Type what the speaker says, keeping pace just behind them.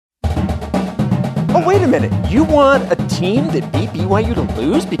Oh, wait a minute. You want a team that beat BYU to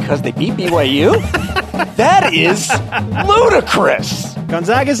lose because they beat BYU? That is ludicrous.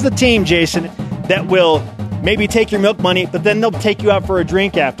 Gonzaga's the team, Jason, that will maybe take your milk money, but then they'll take you out for a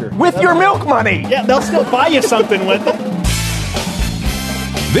drink after. With your milk money. Yeah, they'll still buy you something with it.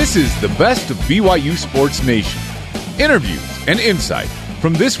 This is the best of BYU Sports Nation. Interviews and insight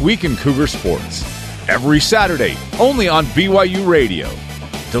from this week in Cougar Sports. Every Saturday, only on BYU Radio.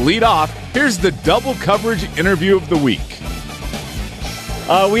 To lead off, here's the double coverage interview of the week.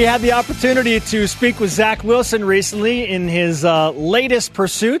 We had the opportunity to speak with Zach Wilson recently in his latest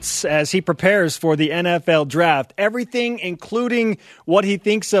pursuits as he prepares for the NFL draft. Everything, including what he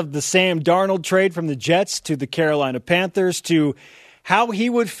thinks of the Sam Darnold trade from the Jets to the Carolina Panthers, to how he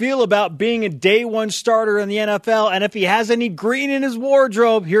would feel about being a day one starter in the NFL, and if he has any green in his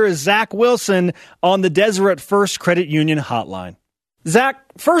wardrobe. Here is Zach Wilson on the Deseret First Credit Union hotline. Zach,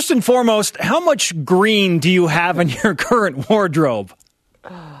 first and foremost, how much green do you have in your current wardrobe?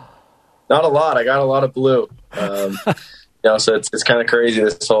 Not a lot. I got a lot of blue. So it's kind of crazy.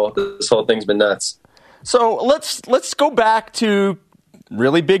 This whole thing's been nuts. So let's go back to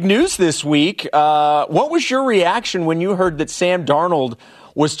really big news this week. What was your reaction when you heard that Sam Darnold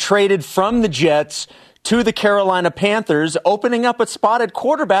was traded from the Jets to the Carolina Panthers, opening up a spot at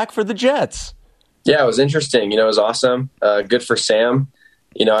quarterback for the Jets? Yeah, it was interesting. It was awesome. Good for Sam.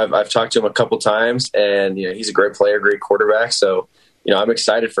 I've talked to him a couple times, and he's a great player, great quarterback. So, I'm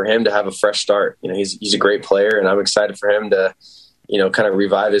excited for him to have a fresh start. He's a great player, and I'm excited for him to, kind of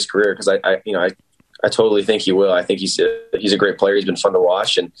revive his career because I totally think he will. I think he's a great player. He's been fun to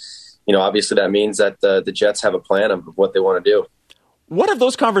watch, and obviously that means that the Jets have a plan of what they want to do. What have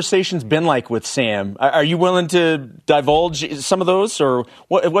those conversations been like with Sam? Are you willing to divulge some of those, or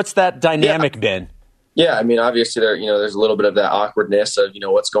what's that dynamic been? Yeah, I mean, obviously there's a little bit of that awkwardness of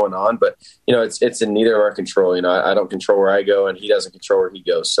what's going on, but it's in neither of our control. I don't control where I go, and he doesn't control where he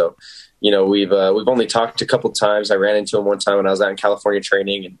goes. So, we've only talked a couple times. I ran into him one time when I was out in California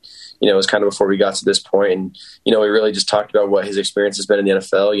training, and it was kind of before we got to this point, and we really just talked about what his experience has been in the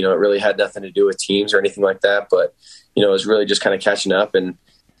NFL. It really had nothing to do with teams or anything like that, but it was really just kind of catching up and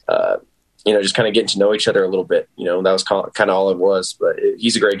just kind of getting to know each other a little bit. That was kind of all it was. But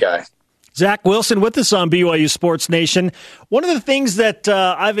he's a great guy. Zach Wilson with us on BYU Sports Nation. One of the things that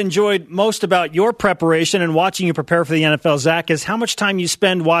I've enjoyed most about your preparation and watching you prepare for the NFL, Zach, is how much time you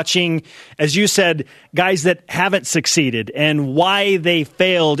spend watching, as you said, guys that haven't succeeded and why they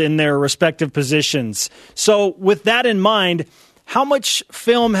failed in their respective positions. So with that in mind, how much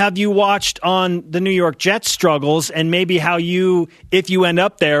film have you watched on the New York Jets struggles and maybe how you, if you end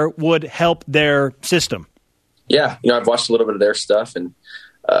up there, would help their system? Yeah, I've watched a little bit of their stuff, and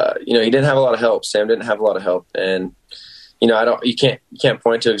he didn't have a lot of help. Sam didn't have a lot of help, and you can't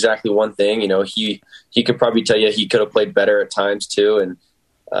point to exactly one thing. He could probably tell you he could have played better at times too, and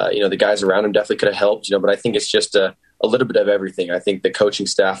the guys around him definitely could have helped. But I think it's just a little bit of everything. I think the coaching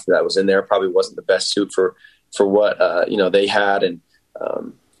staff that was in there probably wasn't the best suit for what they had, and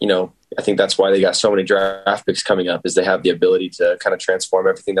I think that's why they got so many draft picks coming up, is they have the ability to kind of transform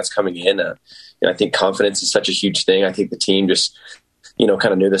everything that's coming in. I think confidence is such a huge thing. I think the team just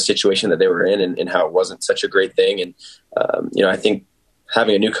kind of knew the situation that they were in and how it wasn't such a great thing. And, I think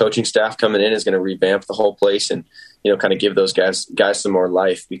having a new coaching staff coming in is going to revamp the whole place and, kind of give those guys some more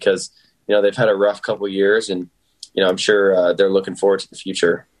life because, they've had a rough couple of years and, I'm sure they're looking forward to the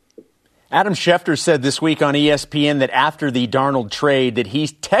future. Adam Schefter said this week on ESPN that after the Darnold trade that he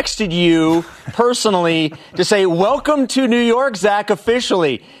texted you personally to say, welcome to New York, Zach,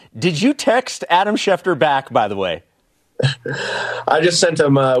 officially. Did you text Adam Schefter back, by the way? I just sent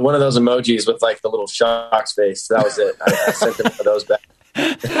him one of those emojis with like the little shocked face. That was it. I sent him for those back.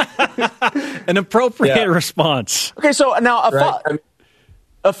 An appropriate response. Okay, so now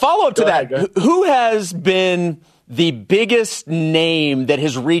a follow-up to that. Who has been the biggest name that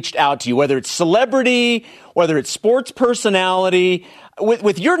has reached out to you, whether it's celebrity, whether it's sports personality,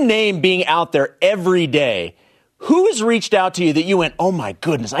 with your name being out there every day, who has reached out to you that you went, oh my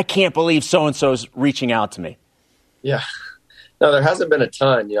goodness, I can't believe so-and-so's reaching out to me? Yeah. No, there hasn't been a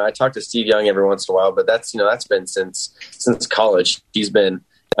ton. I talk to Steve Young every once in a while, but that's been since college. He's been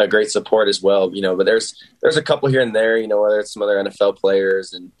a great support as well, but there's a couple here and there, whether it's some other NFL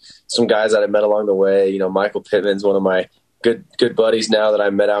players and some guys that I met along the way. Michael Pittman's one of my good buddies now that I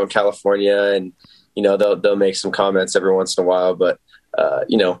met out in California, and, they'll make some comments every once in a while, but,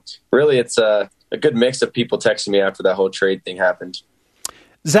 really it's a good mix of people texting me after that whole trade thing happened.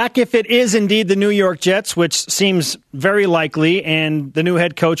 Zach, if it is indeed the New York Jets, which seems very likely, and the new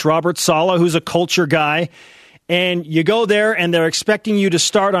head coach, Robert Saleh, who's a culture guy, and you go there and they're expecting you to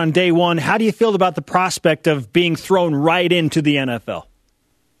start on day one. How do you feel about the prospect of being thrown right into the NFL?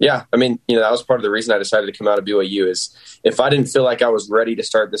 Yeah, I mean, that was part of the reason I decided to come out of BYU is if I didn't feel like I was ready to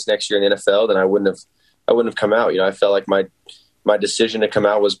start this next year in the NFL, then I wouldn't have come out. I felt like my decision to come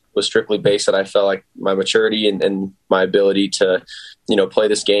out was strictly based that I felt like my maturity and my ability to, play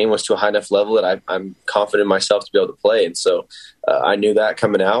this game was to a high enough level that I'm confident in myself to be able to play. And so I knew that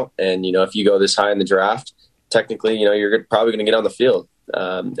coming out. And, if you go this high in the draft, technically, you're probably going to get on the field.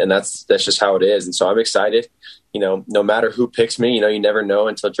 And that's just how it is. And so I'm excited. No matter who picks me, you never know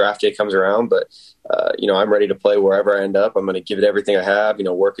until draft day comes around. But, I'm ready to play wherever I end up. I'm going to give it everything I have,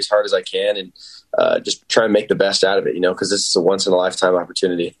 work as hard as I can and just try and make the best out of it, because this is a once-in-a-lifetime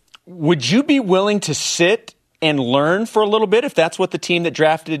opportunity. Would you be willing to sit and learn for a little bit if that's what the team that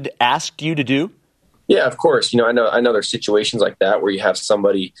drafted asked you to do? Yeah, of course. I know there's situations like that where you have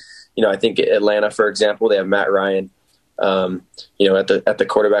somebody, I think Atlanta, for example, they have Matt Ryan, at the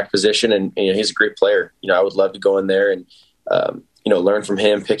quarterback position, and he's a great player. I would love to go in there and learn from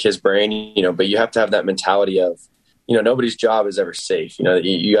him, pick his brain. But you have to have that mentality of, nobody's job is ever safe.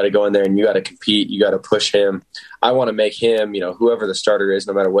 You got to go in there and you got to compete. You got to push him. I want to make him, whoever the starter is,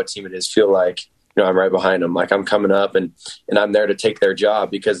 no matter what team it is, feel like I'm right behind them. Like I'm coming up and I'm there to take their job,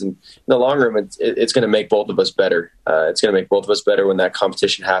 because in the long run, it's going to make both of us better. It's going to make both of us better when that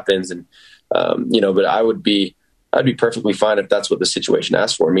competition happens. And but I'd be perfectly fine if that's what the situation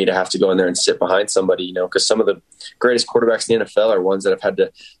asks for me to have to go in there and sit behind somebody, because some of the greatest quarterbacks in the NFL are ones that have had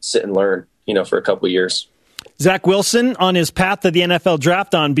to sit and learn, for a couple of years. Zach Wilson on his path to the NFL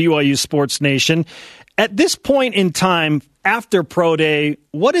draft on BYU Sports Nation. At this point in time, after Pro Day,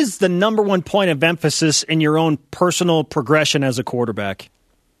 what is the number one point of emphasis in your own personal progression as a quarterback?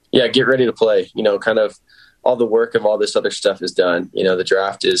 Yeah, get ready to play. Kind of all the work of all this other stuff is done. The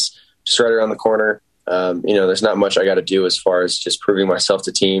draft is just right around the corner. There's not much I got to do as far as just proving myself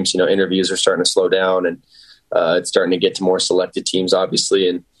to teams. Interviews are starting to slow down, and it's starting to get to more selected teams, obviously.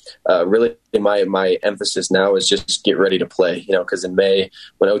 And really, my emphasis now is just get ready to play. Because in May,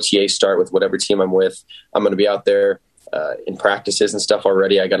 when OTAs start with whatever team I'm with, I'm going to be out there in practices and stuff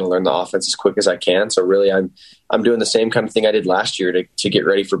already. I got to learn the offense as quick as I can. So really, I'm doing the same kind of thing I did last year to get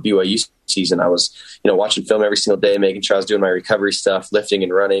ready for BYU season. I was, watching film every single day, making sure I was doing my recovery stuff, lifting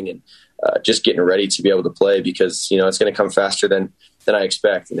and running, and just getting ready to be able to play, because, it's going to come faster than I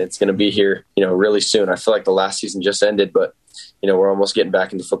expect. And it's going to be here, really soon. I feel like the last season just ended, but, we're almost getting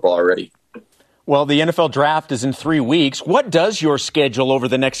back into football already. Well, the NFL draft is in 3 weeks. What does your schedule over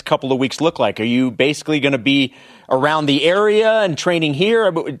the next couple of weeks look like? Are you basically going to be around the area and training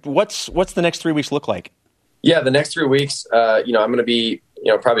here? What's the next 3 weeks look like? Yeah, the next 3 weeks, I'm going to be,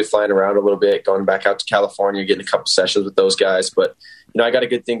 probably flying around a little bit, going back out to California, getting a couple sessions with those guys. But, I got a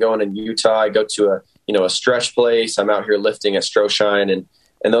good thing going in Utah. I go to a stretch place. I'm out here lifting at Stroshine,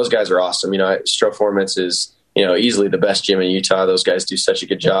 and those guys are awesome. Stroformance is, easily the best gym in Utah. Those guys do such a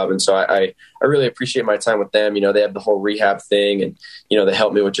good job. And so I really appreciate my time with them. They have the whole rehab thing, and, they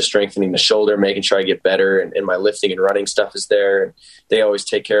help me with just strengthening the shoulder, making sure I get better, and my lifting and running stuff is there. And they always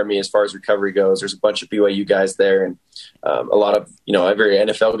take care of me as far as recovery goes. There's a bunch of BYU guys there, and a lot of, every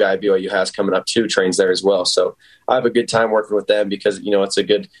NFL guy BYU has coming up too trains there as well. So I have a good time working with them, because, it's a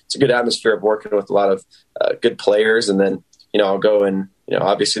good atmosphere of working with a lot of good players. And then, I'll go and,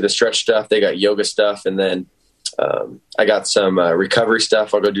 obviously the stretch stuff, they got yoga stuff. And then, I got some recovery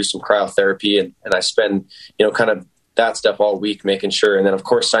stuff. I'll go do some cryotherapy, and I spend, kind of that stuff all week making sure. And then, of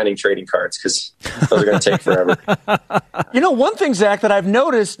course, signing trading cards, because those are going to take forever. One thing, Zach, that I've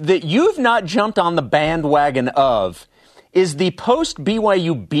noticed that you've not jumped on the bandwagon of is the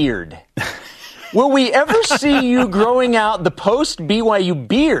post-BYU beard. Will we ever see you growing out the post-BYU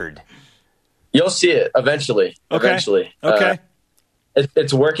beard? You'll see it eventually. Okay. Eventually. Okay.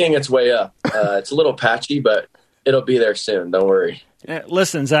 It's working its way up. It's a little patchy, but it'll be there soon. Don't worry.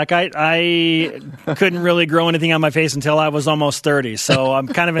 Listen, Zach, I couldn't really grow anything on my face until I was almost 30, so I'm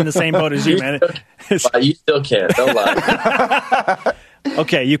kind of in the same boat as you, man. You still can't. Don't lie.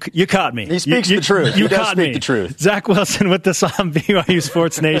 Okay, you caught me. He speaks the truth. You does caught speak me. the truth. Zach Wilson with us on BYU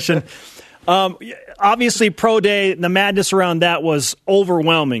Sports Nation. Obviously, Pro Day, the madness around that was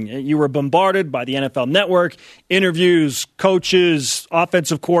overwhelming. You were bombarded by the NFL Network, interviews, coaches,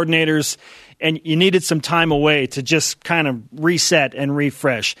 offensive coordinators, and you needed some time away to just kind of reset and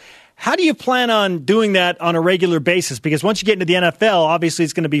refresh. How do you plan on doing that on a regular basis? Because once you get into the NFL, obviously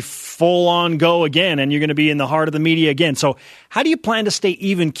it's going to be full-on go again, and you're going to be in the heart of the media again. So how do you plan to stay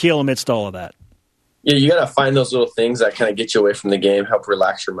even keel amidst all of that? Yeah, you got to find those little things that kind of get you away from the game, help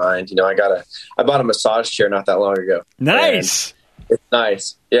relax your mind. I bought a massage chair not that long ago. Nice. It's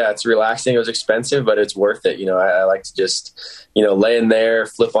nice. Yeah, it's relaxing. It was expensive, but it's worth it. I like to just, lay in there,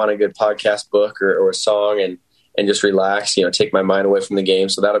 flip on a good podcast book or a song and just relax, take my mind away from the game.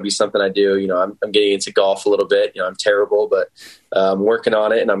 So that'll be something I do. I'm getting into golf a little bit. I'm terrible, but I'm working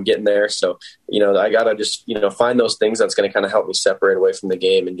on it and I'm getting there. So, I got to just, find those things that's going to kind of help me separate away from the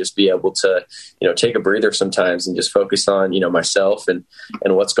game and just be able to, take a breather sometimes and just focus on, myself and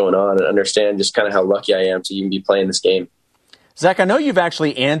what's going on and understand just kind of how lucky I am to even be playing this game. Zach, I know you've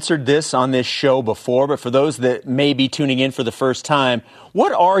actually answered this on this show before, but for those that may be tuning in for the first time,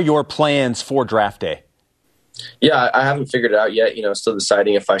 what are your plans for draft day? Yeah, I haven't figured it out yet. Still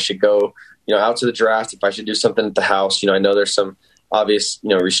deciding if I should go, out to the draft, if I should do something at the house. I know there's some obvious,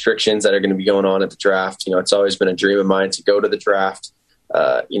 restrictions that are going to be going on at the draft. It's always been a dream of mine to go to the draft,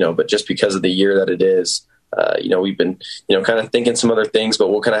 but just because of the year that it is, we've been, kind of thinking some other things, but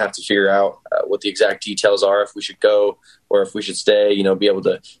we'll kind of have to figure out what the exact details are, if we should go or if we should stay, be able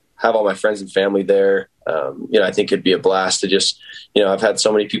to have all my friends and family there. I think it'd be a blast to just, I've had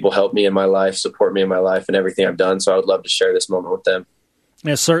so many people help me in my life, support me in my life and everything I've done. So I would love to share this moment with them.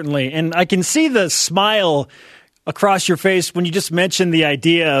 Yeah, certainly. And I can see the smile across your face when you just mentioned the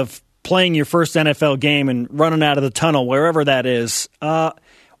idea of playing your first NFL game and running out of the tunnel, wherever that is.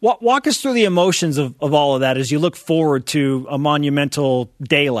 Walk us through the emotions of all of that as you look forward to a monumental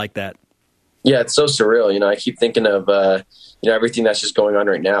day like that. Yeah, it's so surreal. I keep thinking of, everything that's just going on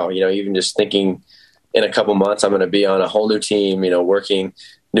right now, even just thinking in a couple months, I'm going to be on a whole new team, working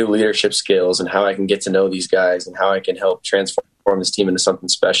new leadership skills and how I can get to know these guys and how I can help transform this team into something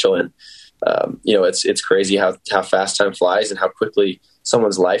special. And, it's crazy how fast time flies and how quickly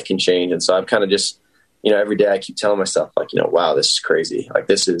someone's life can change. And so I'm kind of just, every day I keep telling myself like, wow, this is crazy. Like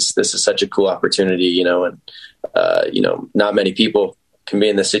this is such a cool opportunity, and not many people can be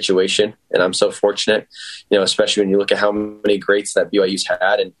in this situation. And I'm so fortunate, especially when you look at how many greats that BYU's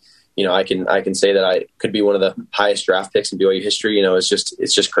had. And, I can say that I could be one of the highest draft picks in BYU history.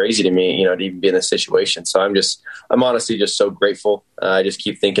 It's just crazy to me, to even be in this situation. So I'm honestly just so grateful. I just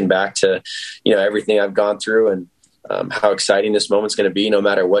keep thinking back to, everything I've gone through and how exciting this moment's going to be no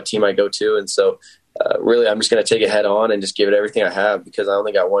matter what team I go to. And so really, I'm just going to take it head on and just give it everything I have because I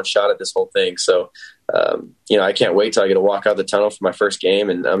only got one shot at this whole thing. So, I can't wait till I get to walk out of the tunnel for my first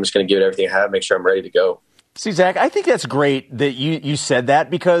game, and I'm just going to give it everything I have, make sure I'm ready to go. See, Zach, I think that's great that you said that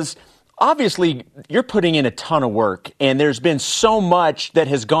because obviously you're putting in a ton of work, and there's been so much that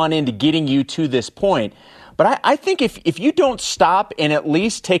has gone into getting you to this point. But I think if you don't stop and at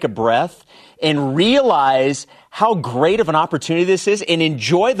least take a breath and realize how great of an opportunity this is and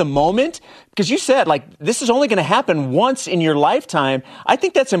enjoy the moment, because you said, like, this is only going to happen once in your lifetime. I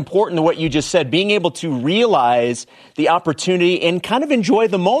think that's important to what you just said, being able to realize the opportunity and kind of enjoy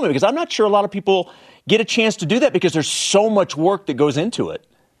the moment, because I'm not sure a lot of people get a chance to do that because there's so much work that goes into it.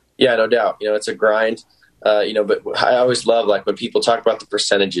 Yeah, no doubt. It's a grind, but I always love, like, when people talk about the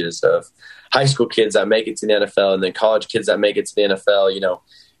percentages of high school kids that make it to the NFL and then college kids that make it to the NFL,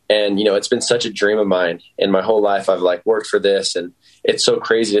 and, it's been such a dream of mine in my whole life. I've worked for this, and it's so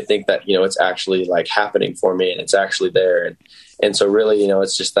crazy to think that, it's actually happening for me and it's actually there. And so really,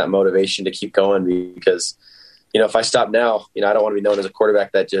 it's just that motivation to keep going because, if I stop now, I don't want to be known as a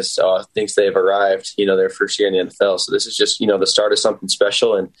quarterback that just thinks they've arrived, their first year in the NFL. So this is just, the start of something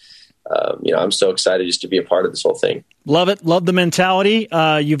special. And, I'm so excited just to be a part of this whole thing. Love it. Love the mentality.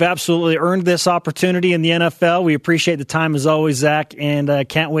 You've absolutely earned this opportunity in the NFL. We appreciate the time as always, Zach, and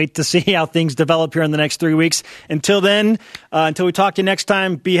can't wait to see how things develop here in the next 3 weeks. Until then, until we talk to you next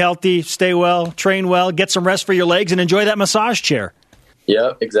time, be healthy, stay well, train well, get some rest for your legs, and enjoy that massage chair.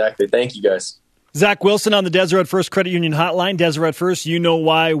 Yeah, exactly. Thank you, guys. Zach Wilson on the Deseret First Credit Union Hotline. Deseret First, you know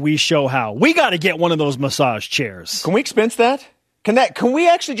why, we show how. We got to get one of those massage chairs. Can we expense that? Can we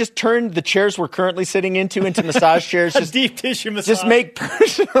actually just turn the chairs we're currently sitting into massage chairs? A deep tissue massage. Just make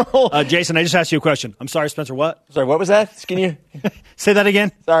personal. Jason, I just asked you a question. I'm sorry, Spencer, what? Sorry, what was that? Can you say that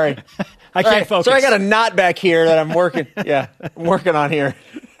again? Sorry. I can't focus. Sorry, I got a knot back here that I'm working. Yeah, I'm working on here.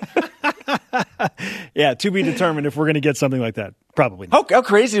 Yeah, to be determined if we're going to get something like that. Probably not. How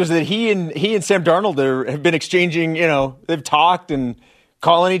crazy was it? He and Sam Darnold have been exchanging, they've talked and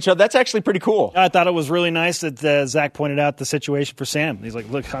calling each other. That's actually pretty cool. I thought it was really nice that Zach pointed out the situation for Sam. He's like,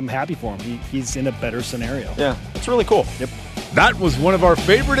 look, I'm happy for him. He's in a better scenario. Yeah, it's really cool. Yep. That was one of our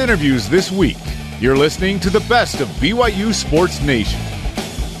favorite interviews this week. You're listening to the best of BYU Sports Nation.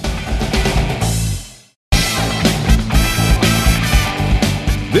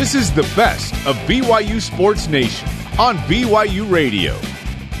 This is the best of BYU Sports Nation on BYU Radio.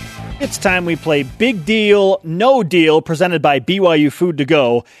 It's time we play Big Deal, No Deal, presented by BYU Food to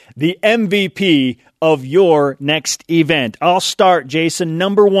Go, the MVP of your next event. I'll start, Jason.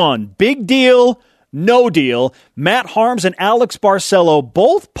 Number 1, Big Deal, No Deal. Matt Harms and Alex Barcelo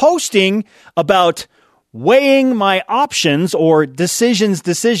both posting about weighing my options or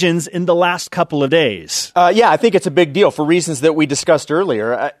decisions in the last couple of days. Yeah, I think it's a big deal for reasons that we discussed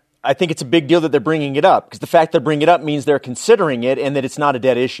earlier. I think it's a big deal that they're bringing it up because the fact they're bringing it up means they're considering it and that it's not a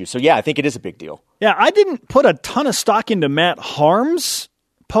dead issue. So, yeah, I think it is a big deal. Yeah, I didn't put a ton of stock into Matt Harms'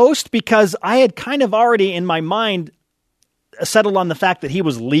 post because I had kind of already in my mind settled on the fact that he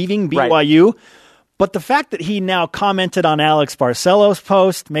was leaving BYU. Right. But the fact that he now commented on Alex Barcelo's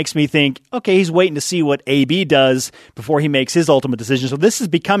post makes me think, okay, he's waiting to see what AB does before he makes his ultimate decision. So this is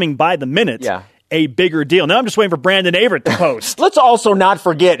becoming, by the minute, a bigger deal. Now I'm just waiting for Brandon Averett to post. Let's also not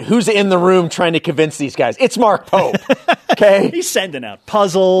forget who's in the room trying to convince these guys. It's Mark Pope. Okay, he's sending out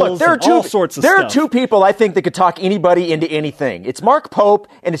puzzles. Look, all sorts of stuff. There are two people I think that could talk anybody into anything. It's Mark Pope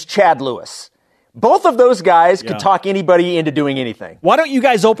and it's Chad Lewis. Both of those guys could talk anybody into doing anything. Why don't you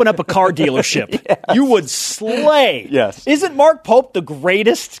guys open up a car dealership? Yes. You would slay. Yes. Isn't Mark Pope the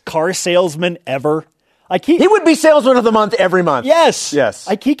greatest car salesman ever? Like he would be salesman of the month every month. Yes. Yes.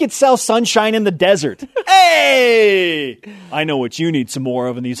 Like he could sell sunshine in the desert. Hey! I know what you need some more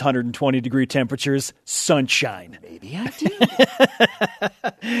of in these 120-degree temperatures. Sunshine. Maybe I do.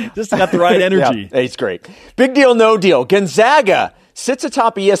 Just got the right energy. Yeah, it's great. Big deal, no deal. Gonzaga sits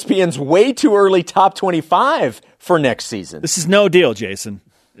atop ESPN's way too early top 25 for next season. This is no deal, Jason.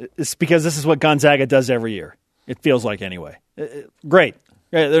 It's because this is what Gonzaga does every year. It feels like anyway. Great.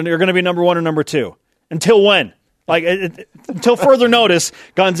 They're going to be number 1 or number 2. Until when? Until further notice,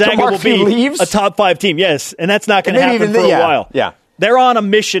 Gonzaga will be a top 5 team. Yes, and that's not going to happen for a while. Yeah. They're on a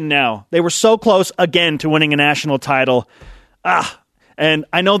mission now. They were so close again to winning a national title. And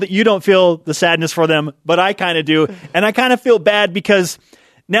I know that you don't feel the sadness for them, but I kind of do. And I kind of feel bad because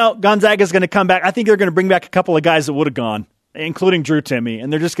now Gonzaga is going to come back. I think they're going to bring back a couple of guys that would have gone, including Drew Timme,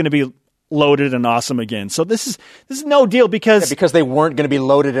 and they're just going to be loaded and awesome again. So this is no deal because they weren't going to be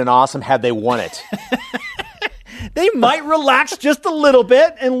loaded and awesome had they won it. They might relax just a little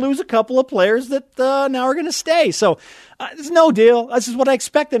bit and lose a couple of players that now are going to stay. So it's no deal. This is what I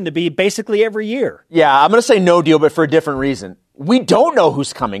expect them to be basically every year. Yeah, I'm going to say no deal, but for a different reason. We don't know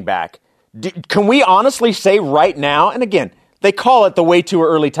who's coming back. Can we honestly say right now, and again, they call it the way too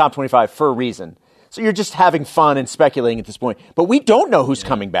early top 25 for a reason. So you're just having fun and speculating at this point. But we don't know who's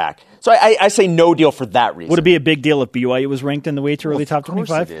coming back. So I say no deal for that reason. Would it be a big deal if BYU was ranked in the way too early top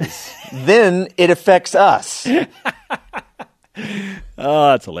 25? Of course it is. Then it affects us. Oh,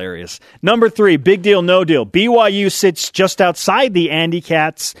 that's hilarious. Number 3, big deal, no deal. BYU sits just outside the Andy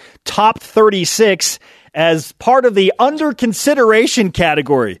Cats top 36 as part of the under consideration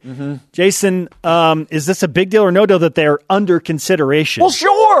category. Mm-hmm. Jason, is this a big deal or no deal that they're under consideration? Well,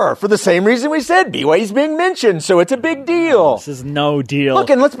 sure. For the same reason we said BYU's being mentioned, so it's a big deal. This is no deal. Look,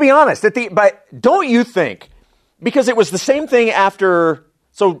 and let's be honest. But don't you think, because it was the same thing after,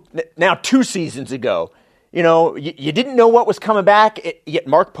 so now 2 seasons ago, you know, you didn't know what was coming back, yet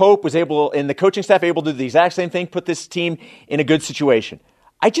Mark Pope was able, and the coaching staff able to do the exact same thing, put this team in a good situation.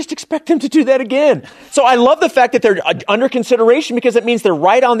 I just expect them to do that again. So I love the fact that they're under consideration because it means they're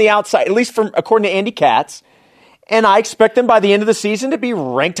right on the outside, at least according to Andy Katz. And I expect them by the end of the season to be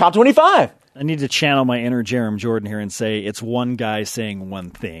ranked top 25. I need to channel my inner Jerem Jordan here and say it's one guy saying one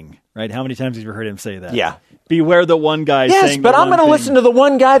thing, right? How many times have you heard him say that? Yeah. Beware the one guy saying Yes, but I'm going to listen to the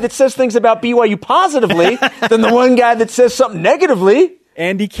one guy that says things about BYU positively than the one guy that says something negatively.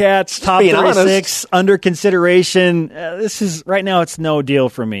 Andy Katz, top 36, under consideration. This is, right now, it's no deal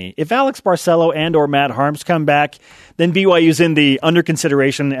for me. If Alex Barcelo and or Matt Harms come back, then BYU's in the under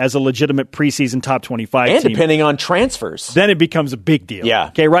consideration as a legitimate preseason top 25 and team. Depending on transfers. Then it becomes a big deal. Yeah.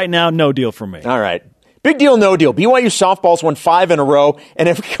 Okay, right now, no deal for me. All right. Big deal, no deal. BYU softball's won 5 in a row and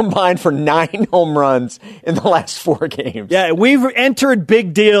have combined for 9 home runs in the last 4 games. Yeah, we've entered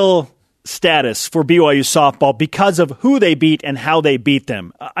big deal status for BYU softball because of who they beat and how they beat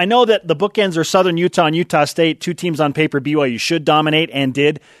them. I know that the bookends are Southern Utah and Utah State, 2 teams on paper BYU should dominate and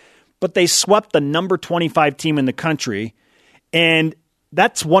did, but they swept the number 25 team in the country, and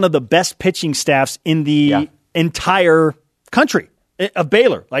that's one of the best pitching staffs in the entire country of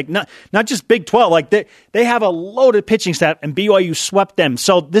Baylor. Like not just Big 12, like they have a loaded pitching staff, and BYU swept them.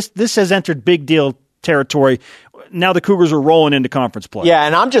 So this has entered big deal territory. Now the Cougars are rolling into conference play. Yeah,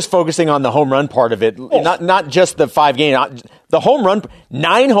 and I'm just focusing on the home run part of it, not just the 5 games. The home run,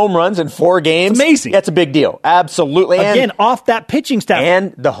 9 home runs in 4 games. It's amazing. That's a big deal. Absolutely. Again, off that pitching staff.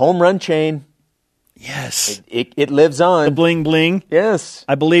 And the home run chain. Yes. It lives on. The bling bling. Yes.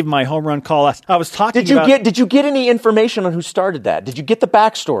 I believe my home run call. I was talking about. Did you get any information on who started that? Did you get the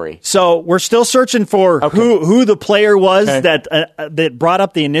backstory? So we're still searching for who the player was that brought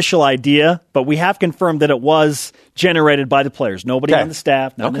up the initial idea, but we have confirmed that it was generated by the players. Nobody on the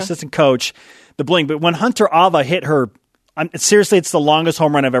staff, not an assistant coach. The bling. But when Hunter Ava hit her, seriously, it's the longest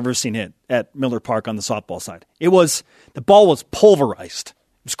home run I've ever seen hit at Miller Park on the softball side. The ball was pulverized.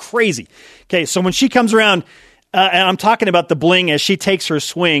 It was crazy. Okay, so when she comes around, and I'm talking about the bling as she takes her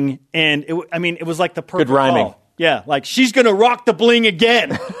swing, and it was like the perfect good rhyming. call. Yeah, like she's going to rock the bling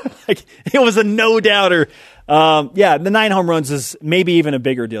again. Like it was a no-doubter. The 9 home runs is maybe even a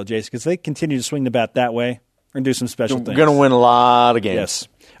bigger deal, Jason, because they continue to swing the bat that way and do some special things. We're going to win a lot of games. Yes.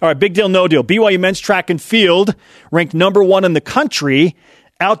 All right, big deal, no deal. BYU men's track and field ranked number 1 in the country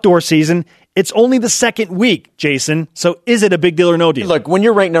outdoor season. It's only the second week, Jason. So is it a big deal or no deal? Look, when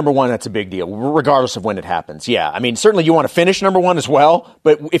you're ranked number 1, that's a big deal, regardless of when it happens. Yeah, I mean, certainly you want to finish number 1 as well,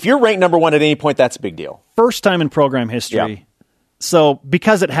 but if you're ranked number 1 at any point, that's a big deal. First time in program history. Yeah. So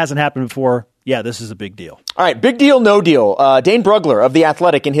because it hasn't happened before, this is a big deal. All right, big deal, no deal. Dane Brugler of The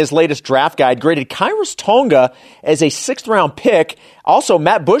Athletic in his latest draft guide graded Khyiris Tonga as a 6th-round pick. Also,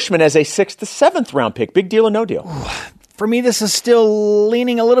 Matt Bushman as a 6th to 7th-round pick. Big deal or no deal? For me, this is still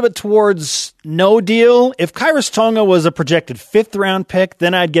leaning a little bit towards no deal. If Khyiris Tonga was a projected 5th-round pick,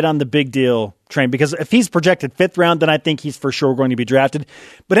 then I'd get on the big deal train. Because if he's projected 5th round, then I think he's for sure going to be drafted.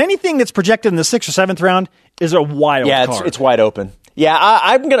 But anything that's projected in the 6th or 7th round is a wild card. Yeah, it's wide open. Yeah,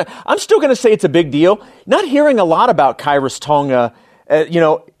 I'm still gonna say it's a big deal. Not hearing a lot about Khyiris Tonga.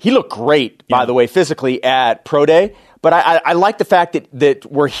 He looked great, by the way, physically at Pro Day. But I like the fact that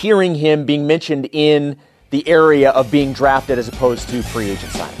we're hearing him being mentioned in the area of being drafted as opposed to free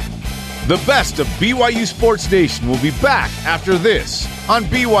agent signing. The best of BYU Sports Nation will be back after this on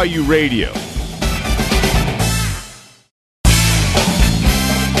BYU Radio.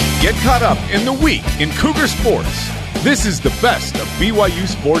 Get caught up in the week in Cougar Sports. This is the best of BYU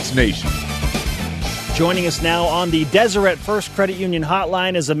Sports Nation. Joining us now on the Deseret First Credit Union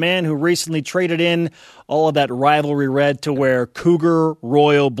hotline is a man who recently traded in all of that rivalry red to wear Cougar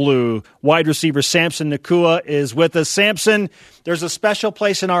Royal Blue. Wide receiver Samson Nacua is with us. Samson, there's a special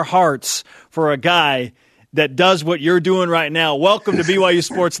place in our hearts for a guy that does what you're doing right now. Welcome to BYU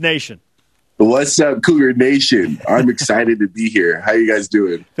Sports Nation. What's up, Cougar Nation? I'm excited to be here. How you guys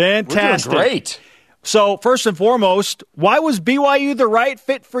doing? Fantastic. We're doing great. So, first and foremost, why was BYU the right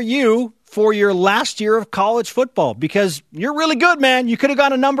fit for you for your last year of college football? Because you're really good, man. You could have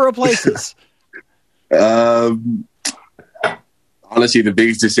gone a number of places. Honestly, the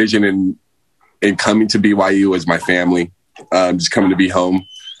biggest decision in coming to BYU was my family. Just coming to be home.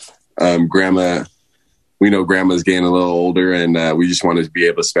 We know Grandma's getting a little older, and we just wanted to be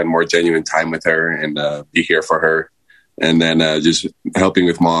able to spend more genuine time with her and be here for her. And then just helping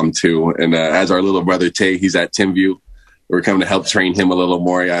with Mom, too. And as our little brother, Tay, he's at Timview. We're coming to help train him a little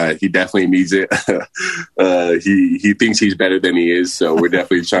more. He definitely needs it. He thinks he's better than he is. So we're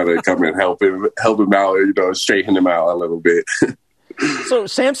definitely trying to come and help him out, straighten him out a little bit. So,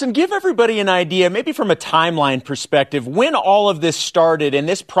 Samson, give everybody an idea, maybe from a timeline perspective, when all of this started and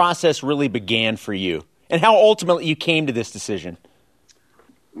this process really began for you and how ultimately you came to this decision.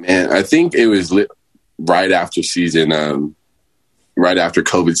 Man, I think it was right after season, right after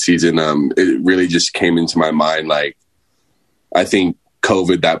COVID season. It really just came into my mind. Like, I think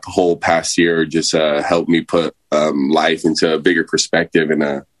COVID, that whole past year, just helped me put life into a bigger perspective.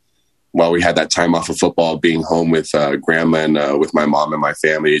 And while we had that time off of football, being home with Grandma and with my mom and my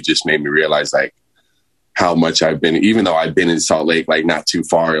family, it just made me realize like how much I've been, even though I've been in Salt Lake, like not too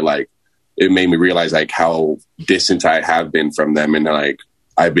far, like it made me realize like how distant I have been from them. And like,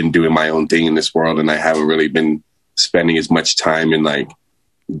 I've been doing my own thing in this world, and I haven't really been spending as much time in like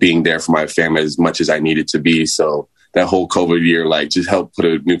being there for my family as much as I needed to be. So that whole COVID year, like, just helped put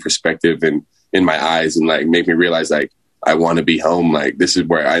a new perspective in my eyes and like make me realize like I want to be home. Like, this is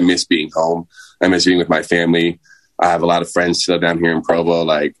where I miss being home. I miss being with my family. I have a lot of friends still down here in Provo.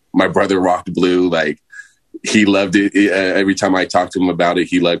 Like, my brother rocked blue. Like, he loved it. Every time I talked to him about it,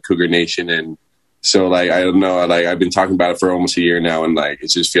 he loved Cougar Nation. And so, like, I don't know, like, I've been talking about it for almost a year now, and like, it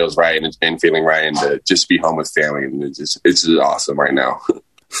just feels right, and it's been feeling right, and to just be home with family, and it's just awesome right now.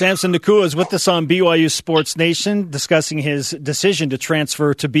 Samson Nacua is with us on BYU Sports Nation, discussing his decision to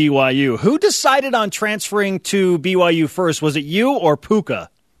transfer to BYU. Who decided on transferring to BYU first? Was it you or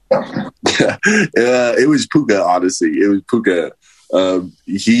Puka? It was Puka, honestly. It was Puka.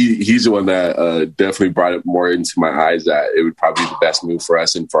 He's the one that definitely brought it more into my eyes that it would probably be the best move for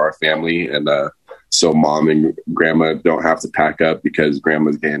us and for our family. And so Mom and Grandma don't have to pack up because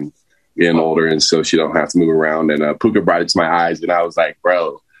Grandma's getting getting older, and so she don't have to move around. And Puka brought it to my eyes, and I was like,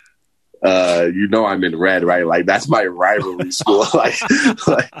 bro, I'm in red, right? Like, that's my rivalry school. like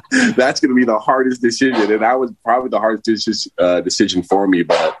that's going to be the hardest decision. And that was probably the hardest decision for me.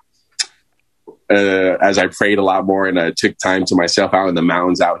 But as I prayed a lot more and took time to myself out in the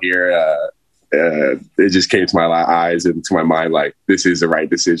mountains out here, it just came to my eyes and to my mind, like, this is the right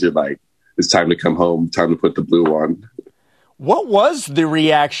decision. Like, it's time to come home, time to put the blue on. What was the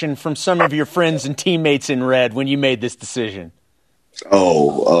reaction from some of your friends and teammates in red when you made this decision?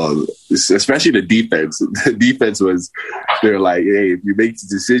 Especially the defense. The defense they're like, hey, if you make the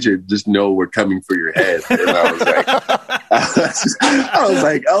decision, just know we're coming for your head. And I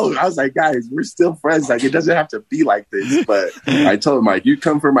was like, guys, we're still friends. Like, it doesn't have to be like this. But I told him, like, you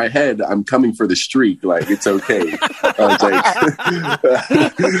come for my head, I'm coming for the streak. Like, it's okay. I was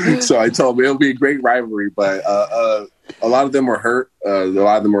like, so I told him it'll be a great rivalry. But a lot of them were hurt. A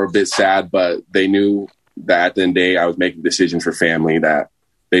lot of them were a bit sad, but they knew that at the end of the day, I was making a decision for family, that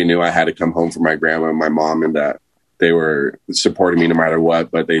they knew I had to come home for my grandma and my mom, and that they were supporting me no matter what,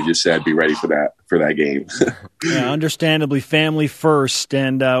 but they just said, be ready for that game. Yeah, understandably family first,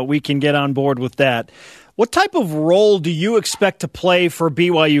 and we can get on board with that. What type of role do you expect to play for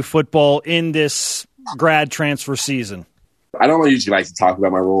BYU football in this grad transfer season? I don't usually like to talk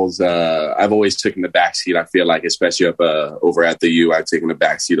about my roles. I've always taken the backseat. I feel like, especially up over at the U, I've taken the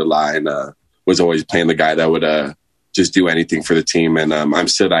backseat a lot, and was always playing the guy that would just do anything for the team. And I'm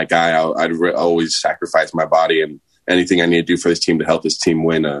still that guy. I'd always sacrifice my body and anything I need to do for this team to help this team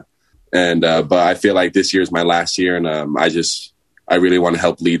win. But I feel like this year is my last year, and I really want to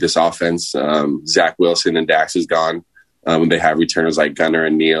help lead this offense. Zach Wilson and Dax is gone. They have returners like Gunnar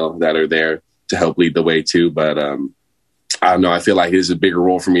and Neal that are there to help lead the way too. But I don't know. I feel like it is a bigger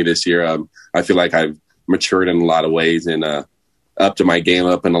role for me this year. I feel like I've matured in a lot of ways, and up to my game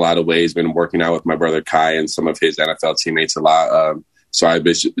up in a lot of ways. Been working out with my brother Kai and some of his NFL teammates a lot. So I've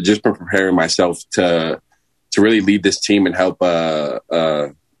just been preparing myself to really lead this team and help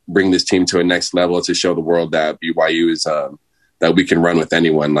bring this team to a next level, to show the world that BYU is that we can run with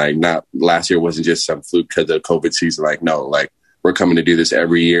anyone. Like, not last year wasn't just some fluke because of COVID season. Like, no, like, we're coming to do this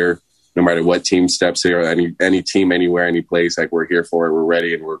every year, no matter what team steps here, any team, anywhere, any place. Like, we're here for it. We're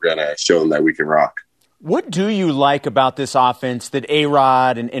ready, and we're gonna show them that we can rock. What do you like about this offense that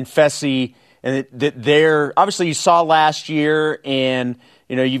A-Rod and Fesi, and that they're, obviously you saw last year, and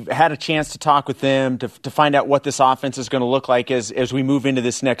you've had a chance to talk with them to find out what this offense is going to look like as we move into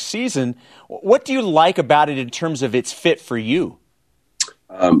this next season. What do you like about it in terms of its fit for you?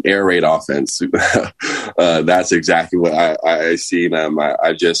 Air raid offense. That's exactly what I see.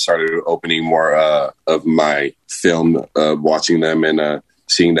 I just started opening more of my film, watching them and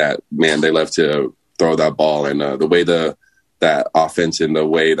seeing that, man, they love to throw that ball, and the way that offense and the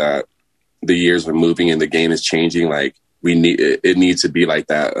way that the years are moving and the game is changing, like, it needs to be like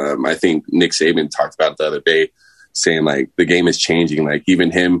that. I think Nick Saban talked about it the other day, saying, like, the game is changing. Like,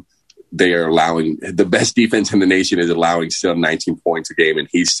 even him, they are allowing, the best defense in the nation is allowing still 19 points a game, and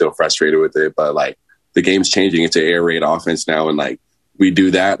he's still frustrated with it. But, like, the game's changing. It's an air raid offense now, and, like, we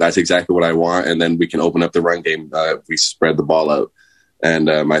do that. That's exactly what I want, and then we can open up the run game if we spread the ball out.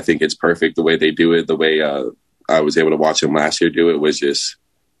 And I think it's perfect the way they do it. The way I was able to watch them last year do it was just,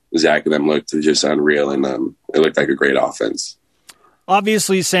 Zach and them looked just unreal, and it looked like a great offense.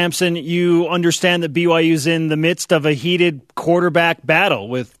 Obviously, Samson, you understand that BYU's in the midst of a heated quarterback battle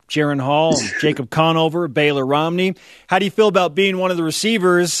with Jaron Hall, Jacob Conover, Baylor Romney. How do you feel about being one of the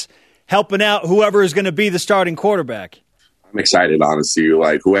receivers helping out whoever is going to be the starting quarterback? I'm excited, honestly.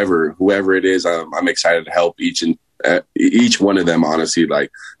 Like, whoever it is, I'm excited to help each one of them, honestly.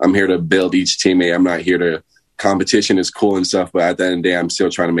 Like, I'm here to build each teammate. I'm not here to, competition is cool and stuff, but at the end of the day, I'm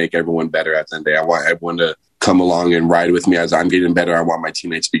still trying to make everyone better. At the end of the day, I want everyone to come along and ride with me as I'm getting better. I want my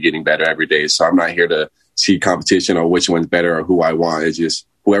teammates to be getting better every day. So I'm not here to see competition or which one's better or who I want. It's just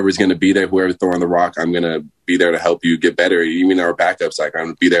whoever's going to be there, whoever's throwing the rock, I'm going to be there to help you get better. Even our backups, like, I'm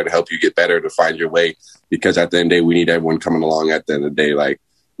going to be there to help you get better, to find your way, because at the end of the day, we need everyone coming along. At the end of the day, like,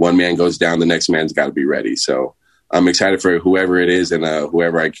 one man goes down, the next man's got to be ready. So I'm excited for whoever it is and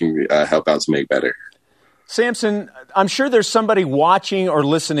whoever I can help out to make better. Samson, I'm sure there's somebody watching or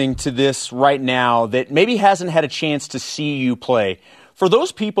listening to this right now that maybe hasn't had a chance to see you play. For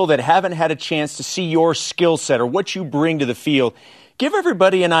those people that haven't had a chance to see your skill set or what you bring to the field, give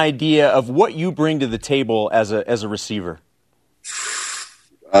everybody an idea of what you bring to the table as a receiver.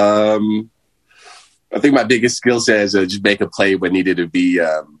 I think my biggest skill set is just make a play when needed to be.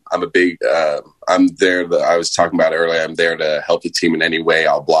 I'm there. I was talking about earlier. I'm there to help the team in any way.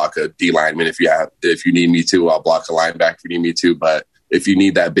 I'll block a D lineman if you need me to. I'll block a linebacker if you need me to. But if you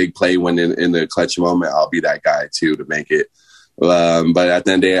need that big play when in the clutch moment, I'll be that guy too to make it. But at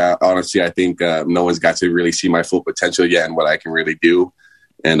the end of the day, honestly, I think no one's got to really see my full potential yet and what I can really do.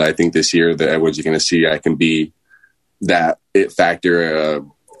 And I think this year that everyone's going to see I can be that it factor,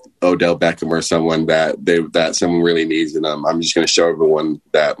 Odell Beckham or someone that someone really needs. And I'm just going to show everyone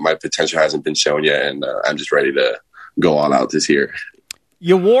that my potential hasn't been shown yet. And I'm just ready to go all out this year.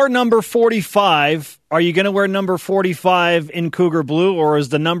 You wore number 45. Are you going to wear number 45 in Cougar Blue, or is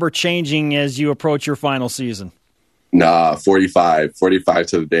the number changing as you approach your final season? Nah, 45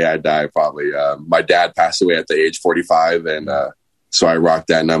 to the day I die, probably. My dad passed away at the age 45, and so I rocked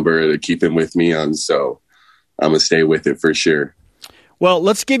that number to keep him with me. So I'm going to stay with it for sure. Well,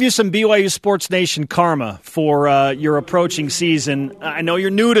 let's give you some BYU Sports Nation karma for your approaching season. I know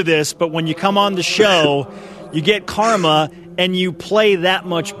you're new to this, but when you come on the show, you get karma and you play that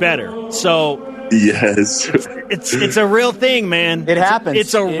much better. So yes, it's a real thing, man. It happens.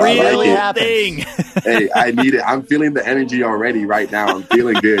 It's a real thing. Hey, I need it. I'm feeling the energy already right now. I'm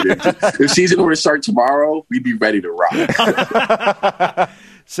feeling good. If season were to start tomorrow, we'd be ready to rock.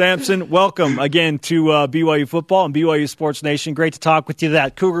 Samson, welcome again to BYU Football and BYU Sports Nation. Great to talk with you.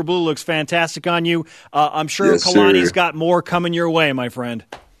 That Cougar Blue looks fantastic on you. I'm sure yes, Kalani's got more coming your way, my friend.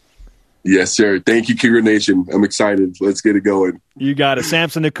 Yes, sir. Thank you, Cougar Nation. I'm excited. Let's get it going. You got it.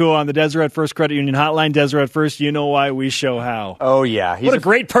 Samson Nacua on the Deseret First Credit Union Hotline. Deseret First, you know why, we show how. Oh, yeah. What a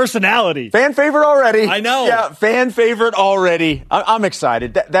great personality. Fan favorite already. I know. Yeah, fan favorite already. I'm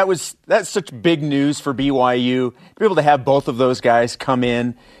excited. That's such big news for BYU. To be able to have both of those guys come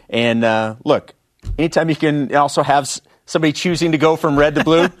in. And, look, anytime you can also have somebody choosing to go from red to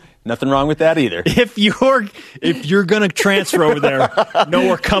blue, nothing wrong with that either. If you're going to transfer over there, no,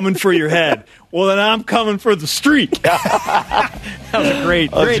 we're coming for your head. Well, then I'm coming for the streak. That was a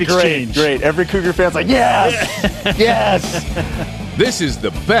great exchange. Great. Every Cougar fan's like, yes, yes. This is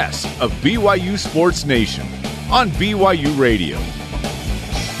the best of BYU Sports Nation on BYU Radio.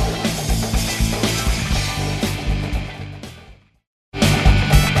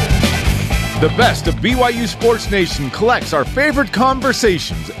 The best of BYU Sports Nation collects our favorite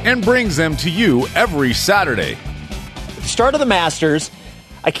conversations and brings them to you every Saturday. At the start of the Masters,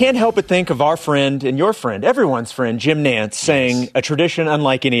 I can't help but think of our friend and your friend, everyone's friend, Jim Nantz, saying a tradition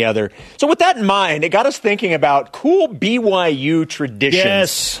unlike any other. So with that in mind, it got us thinking about cool BYU traditions.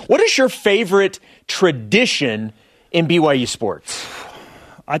 Yes. What is your favorite tradition in BYU sports?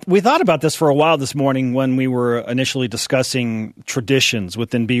 We thought about this for a while this morning when we were initially discussing traditions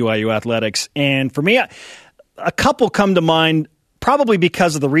within BYU athletics. And for me, a couple come to mind, probably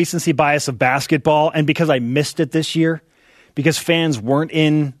because of the recency bias of basketball and because I missed it this year, because fans weren't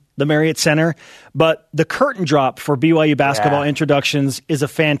in the Marriott Center. But the curtain drop for BYU basketball introductions is a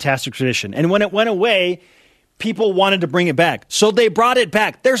fantastic tradition. And when it went away, people wanted to bring it back. So they brought it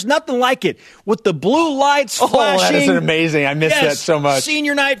back. There's nothing like it. With the blue lights flashing. That is amazing. I miss that so much.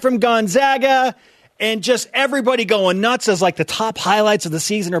 Senior night from Gonzaga. And just everybody going nuts as like the top highlights of the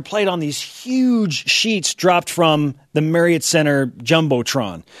season are played on these huge sheets dropped from the Marriott Center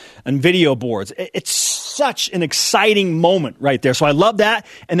Jumbotron and video boards. It's such an exciting moment right there. So I love that.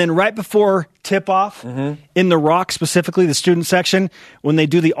 And then right before tip-off, in the Rock, specifically the student section, when they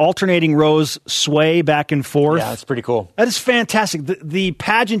do the alternating rows sway back and forth. Yeah, that's pretty cool. That is fantastic. The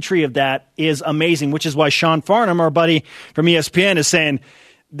pageantry of that is amazing, which is why Sean Farnham, our buddy from ESPN, is saying,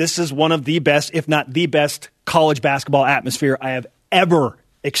 this is one of the best, if not the best, college basketball atmosphere I have ever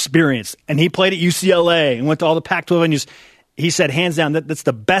experienced. And he played at UCLA and went to all the Pac-12 venues. He said, hands down, that's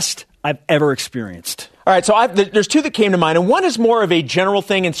the best I've ever experienced. All right, so there's two that came to mind, and one is more of a general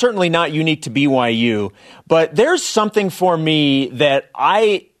thing and certainly not unique to BYU. But there's something for me that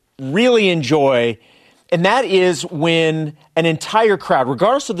I really enjoy, and that is when an entire crowd,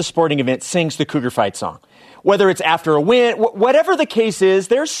 regardless of the sporting event, sings the Cougar Fight song. Whether it's after a win, whatever the case is,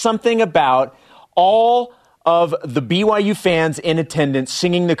 there's something about all of the BYU fans in attendance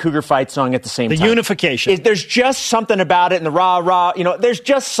singing the Cougar Fight song at the same time. The unification. There's just something about it, and the rah-rah, there's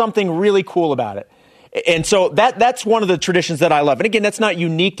just something really cool about it. And so that's one of the traditions that I love. And again, that's not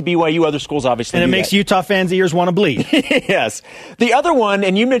unique to BYU. Other schools obviously And it makes Utah fans' ears want to bleed. Yes. The other one,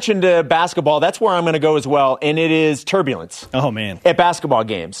 and you mentioned basketball, that's where I'm going to go as well, and it is turbulence. Oh, man. At basketball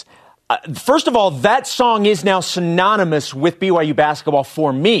games. First of all, that song is now synonymous with BYU basketball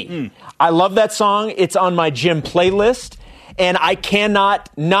for me. I love that song. It's on my gym playlist, and I cannot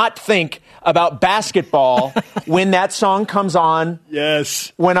not think about basketball when that song comes on.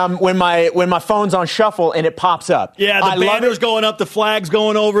 Yes. When my phone's on shuffle and it pops up. Yeah, the banner's going up, the flag's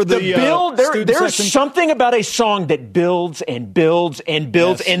going over the build. There's something about a song that builds and builds and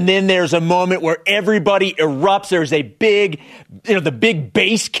builds, and then there's a moment where everybody erupts. There's a big, the big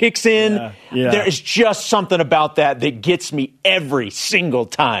bass kicks in. Yeah. There is just something about that gets me every single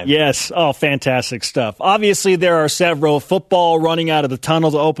time. Yes. Oh, fantastic stuff. Obviously, there are several. Football running out of the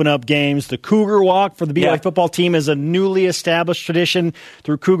tunnel to open up games. The Cougar Walk for the BYU football team is a newly established tradition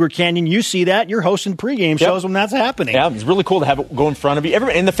through Cougar Canyon. You see that. You're hosting pregame shows when that's happening. Yeah, it's really cool to have it go in front of you.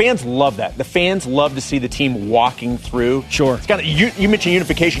 And the fans love that. The fans love to see the team walking through. Sure. It's kind of, you mentioned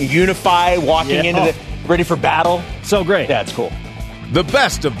unification. Unify, walking into ready for battle. So great. Yeah, it's cool. The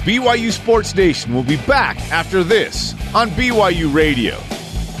best of BYU Sports Nation will be back after this on BYU Radio.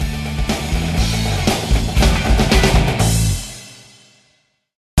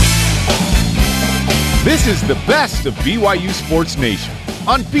 This is the best of BYU Sports Nation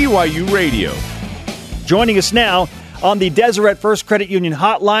on BYU Radio. Joining us now on the Deseret First Credit Union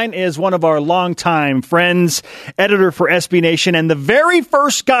hotline is one of our longtime friends, editor for SB Nation, and the very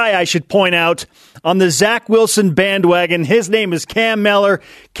first guy, I should point out, on the Zach Wilson bandwagon. His name is Cam Mellor.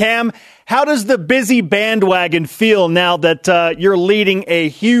 Cam, how does the busy bandwagon feel now that you're leading a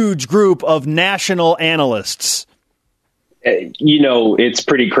huge group of national analysts? It's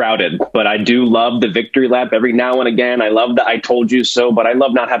pretty crowded, but I do love the victory lap every now and again. I love the I told you so, but I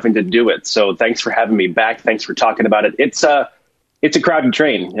love not having to do it. So thanks for having me back. Thanks for talking about it. It's a crowded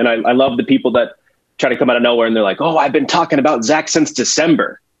train, and I love the people that try to come out of nowhere and they're like, oh, I've been talking about Zach since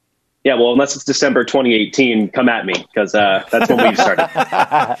December. Yeah, well, unless it's December 2018, come at me, because that's when we started.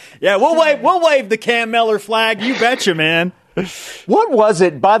 Yeah, we'll wave the Cam Mellor flag. You betcha, man. What was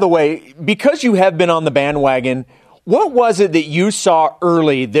it, by the way, because you have been on the bandwagon, what was it that you saw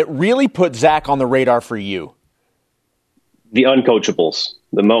early that really put Zach on the radar for you? The uncoachables,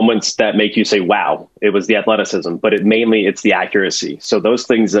 the moments that make you say, wow, it was the athleticism, but it's the accuracy. So those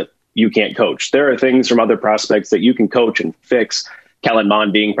things that you can't coach. There are things from other prospects that you can coach and fix. Kellen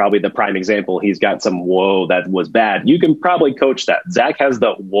Mond being probably the prime example. He's got some, whoa, that was bad. You can probably coach that. Zach has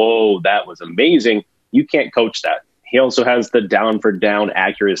the, whoa, that was amazing. You can't coach that. He also has the down for down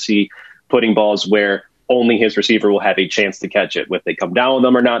accuracy, putting balls where only his receiver will have a chance to catch it. If they come down with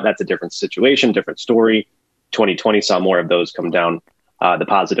them or not, that's a different situation, different story. 2020 saw more of those come down the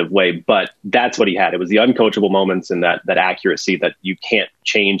positive way, but that's what he had. It was the uncoachable moments and that accuracy that you can't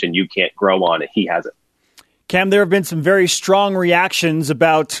change and you can't grow on. He has it. Cam, there have been some very strong reactions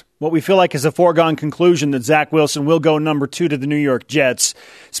about what we feel like is a foregone conclusion that Zach Wilson will go number 2 to the New York Jets,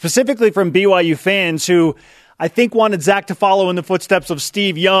 specifically from BYU fans who I think wanted Zach to follow in the footsteps of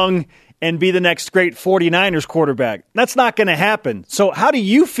Steve Young and be the next great 49ers quarterback. That's not going to happen. So how do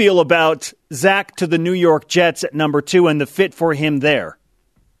you feel about Zach to the New York Jets at number 2 and the fit for him there?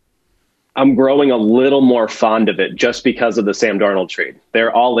 I'm growing a little more fond of it just because of the Sam Darnold trade.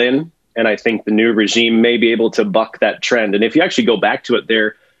 They're all in, and I think the new regime may be able to buck that trend. And if you actually go back to it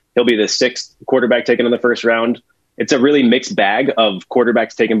there, he'll be the 6th quarterback taken in the first round. It's a really mixed bag of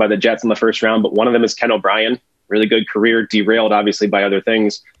quarterbacks taken by the Jets in the first round, but one of them is Ken O'Brien. Really good career, derailed obviously by other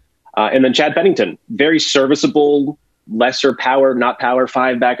things. And then Chad Pennington, very serviceable, lesser power, not power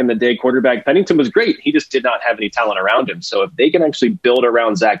 5 back in the day quarterback. Pennington was great. He just did not have any talent around him. So if they can actually build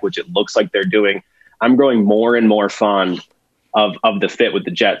around Zach, which it looks like they're doing, I'm growing more and more fond of the fit with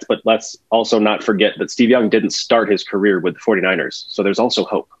the Jets. But let's also not forget that Steve Young didn't start his career with the 49ers. So there's also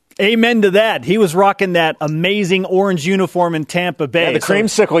hope. Amen to that. He was rocking that amazing orange uniform in Tampa Bay. Yeah, the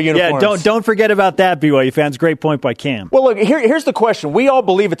creamsicle uniforms. Yeah, don't forget about that, BYU fans. Great point by Cam. Well, look, here's the question. We all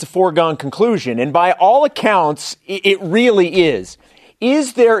believe it's a foregone conclusion, and by all accounts, it really is.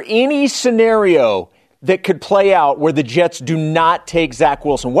 Is there any scenario that could play out where the Jets do not take Zach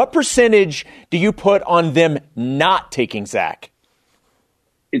Wilson? What percentage do you put on them not taking Zach?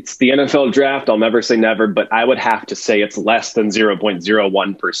 It's the NFL draft. I'll never say never, but I would have to say it's less than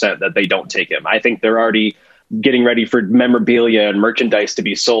 0.01% that they don't take him. I think they're already getting ready for memorabilia and merchandise to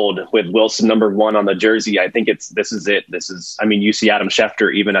be sold with Wilson number 1 on the jersey. I think this is it. You see Adam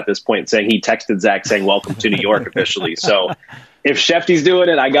Schefter even at this point saying he texted Zach saying, welcome to New York officially. So if Schefty's doing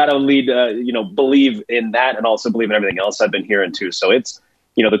it, I got to believe in that and also believe in everything else I've been hearing too. So it's,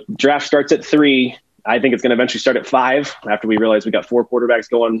 the draft starts at 3. I think it's going to eventually start at 5 after we realize we got 4 quarterbacks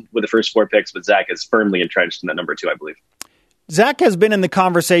going with the first 4 picks, but Zach is firmly entrenched in that number 2, I believe. Zach has been in the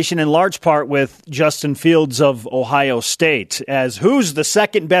conversation in large part with Justin Fields of Ohio State as who's the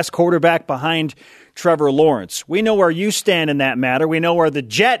second best quarterback behind Trevor Lawrence. We know where you stand in that matter. We know where the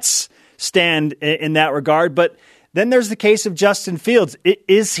Jets stand in that regard, but Then there's the case of Justin Fields.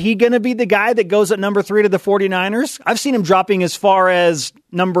 Is he going to be the guy that goes at number 3 to the 49ers? I've seen him dropping as far as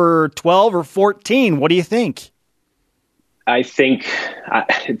number 12 or 14. What do you think? I think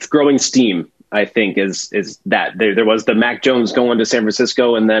it's growing steam, I think, is that. There was the Mac Jones going to San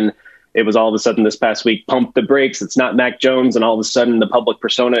Francisco, and then it was all of a sudden this past week, pump the brakes. It's not Mac Jones, and all of a sudden the public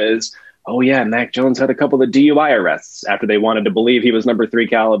persona is, oh yeah, Mac Jones had a couple of DUI arrests after they wanted to believe he was number 3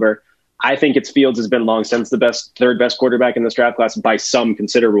 caliber. I think Fields has been long since the third best quarterback in this draft class by some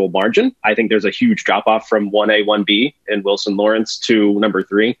considerable margin. I think there's a huge drop off from 1A, 1B in Wilson Lawrence to number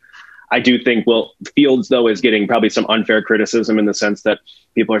 3. I do think Fields, though, is getting probably some unfair criticism in the sense that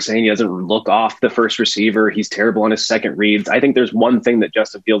people are saying he doesn't look off the first receiver. He's terrible on his second reads. I think there's one thing that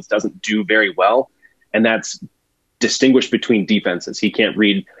Justin Fields doesn't do very well, and that's distinguish between defenses. He can't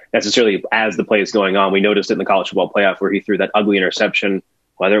read necessarily as the play is going on. We noticed it in the college football playoff where he threw that ugly interception.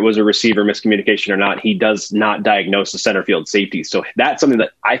 Whether it was a receiver miscommunication or not, he does not diagnose the center field safety. So that's something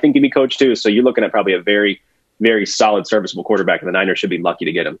that I think can be coached too. So you're looking at probably a very, very solid, serviceable quarterback, and the Niners should be lucky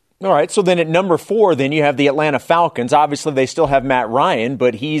to get him. All right, so then at number 4, then you have the Atlanta Falcons. Obviously, they still have Matt Ryan,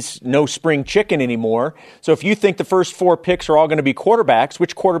 but he's no spring chicken anymore. So if you think the first 4 picks are all going to be quarterbacks,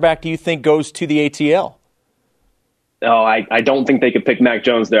 which quarterback do you think goes to the ATL? Oh, I don't think they could pick Mac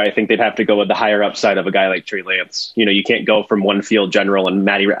Jones there. I think they'd have to go with the higher upside of a guy like Trey Lance. You know, you can't go from one field general and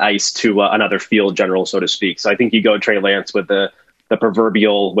Matty Ice to another field general, so to speak. So I think you go Trey Lance with the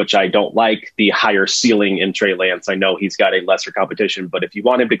proverbial, which I don't like, the higher ceiling in Trey Lance. I know he's got a lesser competition, but if you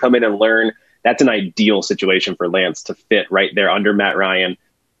want him to come in and learn, that's an ideal situation for Lance to fit right there under Matt Ryan,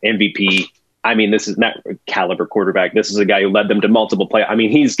 MVP. I mean, this is Matt caliber quarterback. This is a guy who led them to multiple play. I mean,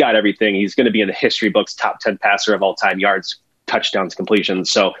 he's got everything. He's going to be in the history books, top 10 passer of all time, yards, touchdowns,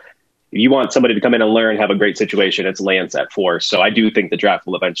 completions. So if you want somebody to come in and learn, have a great situation, it's Lance at 4. So I do think the draft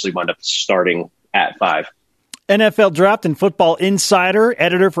will eventually wind up starting at 5. NFL Draft and Football Insider,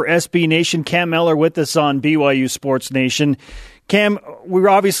 editor for SB Nation, Cam Mellor with us on BYU Sports Nation. Cam, we're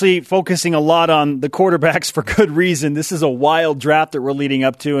obviously focusing a lot on the quarterbacks for good reason. This is a wild draft that we're leading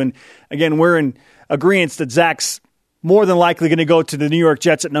up to. And again, we're in agreement that Zach's more than likely going to go to the New York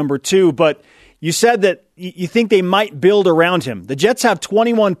Jets at number 2. But you said that you think they might build around him. The Jets have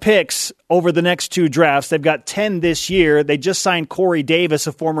 21 picks over the next 2 drafts. They've got 10 this year. They just signed Corey Davis,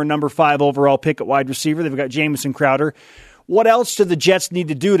 a former number 5 overall pick at wide receiver. They've got Jamison Crowder. What else do the Jets need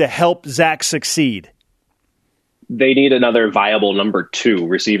to do to help Zach succeed? They need another viable number 2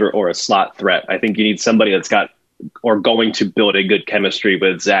 receiver or a slot threat. I think you need somebody that's got or going to build a good chemistry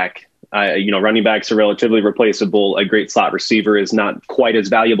with Zach. Running backs are relatively replaceable. A great slot receiver is not quite as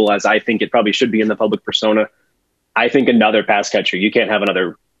valuable as I think it probably should be in the public persona. I think another pass catcher. You can't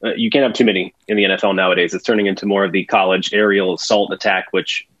have too many in the NFL nowadays. It's turning into more of the college aerial assault attack,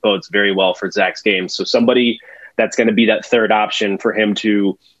 which bodes very well for Zach's game. So somebody that's going to be that third option for him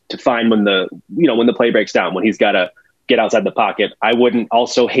to find when the play breaks down, when he's got to get outside the pocket. I wouldn't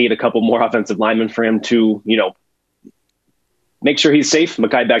also hate a couple more offensive linemen for him to, make sure he's safe.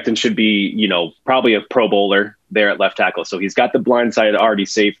 Mekhi Becton should be, probably a Pro Bowler there at left tackle. So he's got the blind side already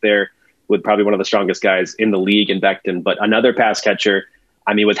safe there with probably one of the strongest guys in the league in Becton. But another pass catcher,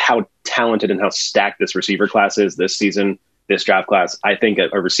 I mean, with how talented and how stacked this receiver class is this season, this draft class, I think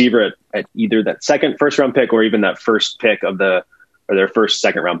a receiver at either that first round pick or even that first pick of their first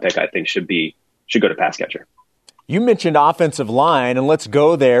second round pick, I think should go to pass catcher. You mentioned offensive line, and let's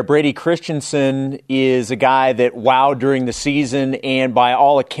go there. Brady Christensen is a guy that wowed during the season and by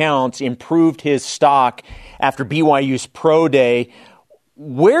all accounts improved his stock after BYU's Pro Day.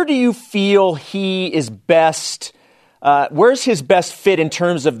 Where do you feel he is best? Where's his best fit in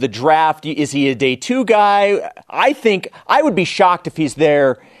terms of the draft? Is he a day 2 guy? I think I would be shocked if he's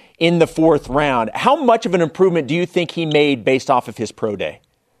there in the 4th round. How much of an improvement do you think he made based off of his Pro Day?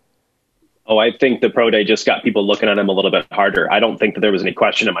 Oh, I think the Pro Day just got people looking at him a little bit harder. I don't think that there was any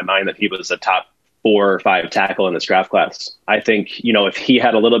question in my mind that he was a top 4 or 5 tackle in this draft class. I think, if he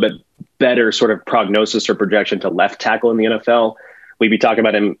had a little bit better sort of prognosis or projection to left tackle in the NFL, we'd be talking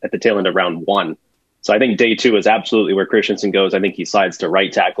about him at the tail end of round 1. So I think day 2 is absolutely where Christensen goes. I think he slides to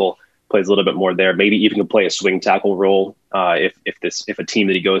right tackle, plays a little bit more there, maybe even can play a swing tackle role. If a team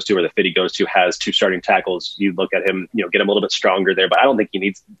that he goes to or the fit he goes to has 2 starting tackles, you look at him, get him a little bit stronger there. But I don't think he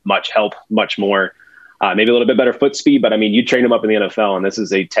needs much help, much more. Maybe a little bit better foot speed. But I mean, you train him up in the NFL, and this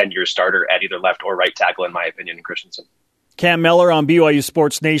is a 10-year starter at either left or right tackle, in my opinion, in Christensen. Cam Mellor on BYU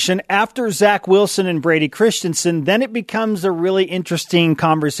Sports Nation. After Zach Wilson and Brady Christensen, then it becomes a really interesting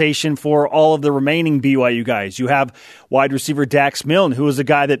conversation for all of the remaining BYU guys. You have wide receiver Dax Milne, who is a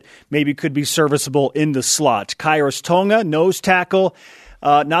guy that maybe could be serviceable in the slot. Khyiris Tonga, nose tackle.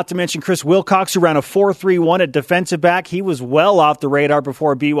 Not to mention Chris Wilcox, who ran a 4.31 at defensive back. He was well off the radar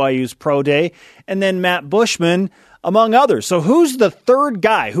before BYU's pro day. And then Matt Bushman, among others. So who's the third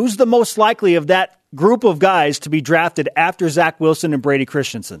guy? Who's the most likely of that group of guys to be drafted after Zach Wilson and Brady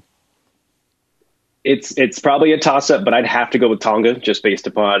Christensen? It's probably a toss-up, but I'd have to go with Tonga just based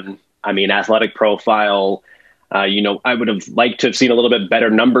upon, athletic profile. I would have liked to have seen a little bit better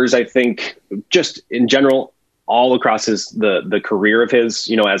numbers, I think, just in general, all across the career of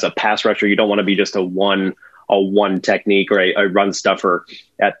his. As a pass rusher, you don't want to be just a one technique or a run stuffer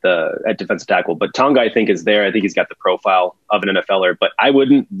at defensive tackle. But Tonga, I think, is there. I think he's got the profile of an NFLer. But I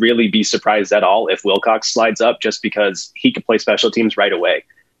wouldn't really be surprised at all if Wilcox slides up just because he could play special teams right away.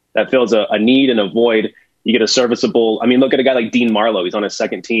 That fills a need and a void. You get a serviceable. Look at a guy like Dean Marlowe. He's on his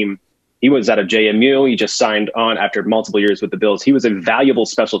second team. He was at a JMU. He just signed on after multiple years with the Bills. He was a valuable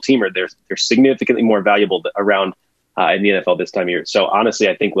special teamer. They're significantly more valuable around in the NFL this time of year. So honestly,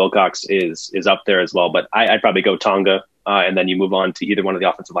 I think Wilcox is up there as well. But I'd probably go Tonga, and then you move on to either one of the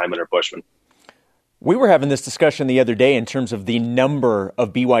offensive linemen or Bushman. We were having this discussion the other day in terms of the number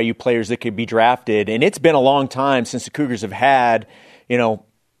of BYU players that could be drafted, and it's been a long time since the Cougars have had,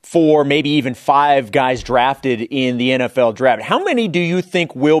 4, maybe even 5 guys drafted in the NFL draft. How many do you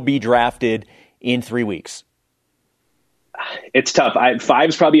think will be drafted in 3 weeks? It's tough.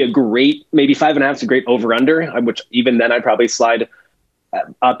 5's probably a great, maybe 5.5 is a great over-under, which even then I'd probably slide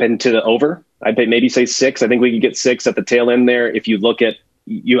up into the over. I'd maybe say 6. I think we could get 6 at the tail end there. If you look at,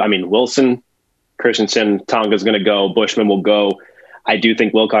 Wilson, Christensen, Tonga's going to go, Bushman will go. I do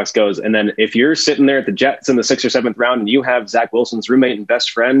think Wilcox goes. And then if you're sitting there at the Jets in the 6th or 7th round and you have Zach Wilson's roommate and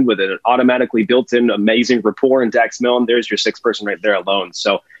best friend with an automatically built-in amazing rapport in Dax Milne, there's your 6th person right there alone.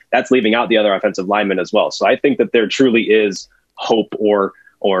 So that's leaving out the other offensive linemen as well. So I think that there truly is hope or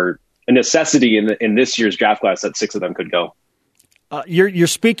a necessity in this year's draft class that 6 of them could go. You're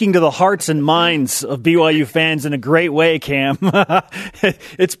speaking to the hearts and minds of BYU fans in a great way, Cam.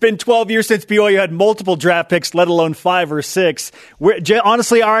 It's been 12 years since BYU had multiple draft picks, let alone 5 or 6.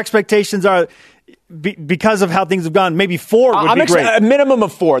 Honestly, our expectations are, because of how things have gone, maybe 4 would be great. A minimum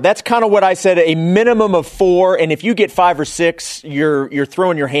of 4. That's kind of what I said, a minimum of 4. And if you get 5 or 6, you're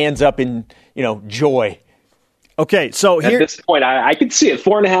throwing your hands up in joy. Okay, so at this point, I could see it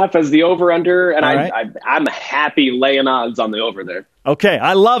 4.5 as the over/under, and right. I'm happy laying odds on the over there. Okay,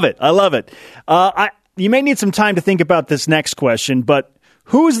 I love it. You may need some time to think about this next question, but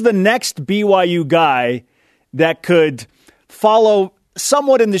who's the next BYU guy that could follow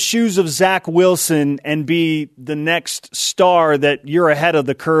somewhat in the shoes of Zach Wilson and be the next star that you're ahead of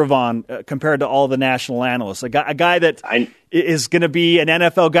the curve on compared to all the national analysts? A guy that is going to be an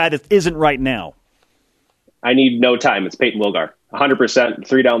NFL guy that isn't right now. I need no time. It's Peyton Wilgar. 100%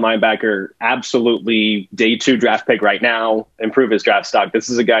 3-down linebacker, absolutely day 2 draft pick right now, improve his draft stock.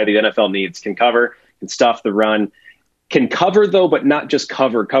 This is a guy the NFL needs. Can cover, can stuff the run. Can cover, though, but not just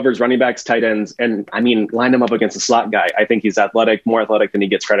cover. Covers running backs, tight ends, and, line him up against a slot guy. I think he's athletic, more athletic than he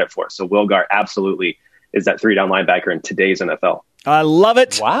gets credit for. So Wilgar absolutely is that 3-down linebacker in today's NFL. I love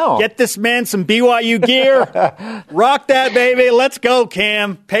it. Wow. Get this man some BYU gear. Rock that, baby. Let's go,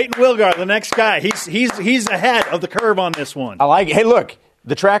 Cam. Peyton Wilgar, the next guy. He's ahead of the curve on this one. I like it. Hey, look,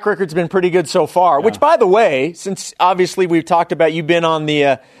 the track record's been pretty good so far, which, by the way, since obviously we've talked about you've been on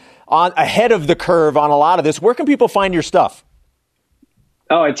the ahead of the curve on a lot of this, where can people find your stuff?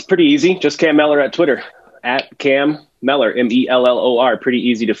 Oh, it's pretty easy. Just Cam Mellor at Twitter, at Cam Mellor, Mellor. Pretty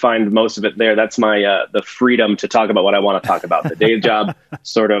easy to find most of it there. That's my the freedom to talk about what I want to talk about. The day job,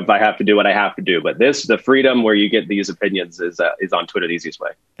 sort of, I have to do what I have to do. But the freedom where you get these opinions is on Twitter the easiest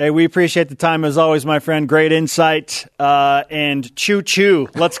way. Hey, we appreciate the time as always, my friend. Great insight. And choo-choo.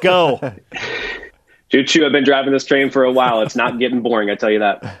 Let's go. Choo-choo, I've been driving this train for a while. It's not getting boring, I tell you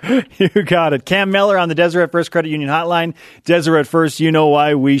that. You got it. Cam Mellor on the Deseret First Credit Union Hotline. Deseret First, you know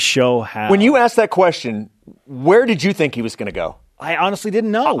why, we show how. When you asked that question, where did you think he was going to go? I honestly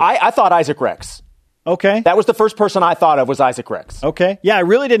didn't know. I thought Isaac Rex. Okay. That was the first person I thought of was Isaac Rex. Okay. Yeah, I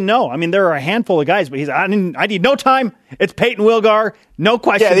really didn't know. There are a handful of guys, but I need no time. It's Peyton Wilgar. No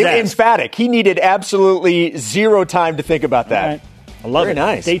questions asked. Emphatic. He needed absolutely 0 time to think about that. Right. I love Very it.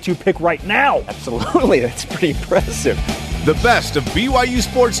 Nice. Day 2 pick right now. Absolutely. That's pretty impressive. The best of BYU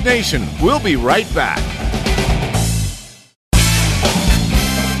Sports Nation. We'll be right back.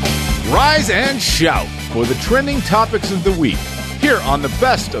 Rise and shout for the trending topics of the week here on the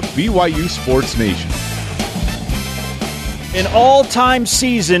best of BYU Sports Nation. An all-time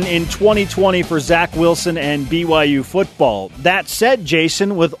season in 2020 for Zach Wilson and BYU football. That said,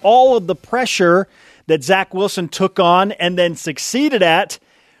 Jason, with all of the pressure that Zach Wilson took on and then succeeded at,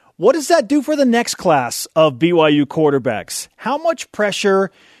 What does that do for the next class of BYU quarterbacks? How much pressure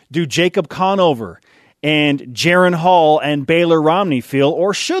do Jacob Conover and Jaren Hall and Baylor Romney feel,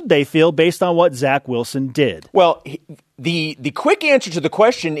 or should they feel based on what Zach Wilson did? Well, the quick answer to the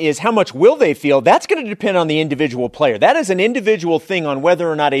question is how much will they feel? That's going to depend on the individual player. That is an individual thing on whether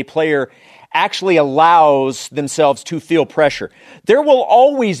or not a player actually allows themselves to feel pressure. There will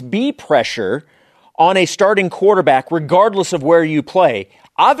always be pressure on a starting quarterback regardless of where you play.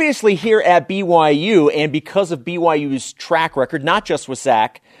 Obviously, here at BYU, and because of BYU's track record, not just with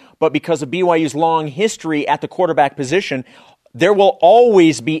Zach, but because of BYU's long history at the quarterback position, there will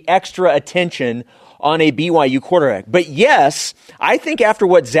always be extra attention on a BYU quarterback. But yes, I think after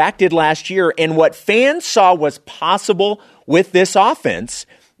what Zach did last year and what fans saw was possible with this offense,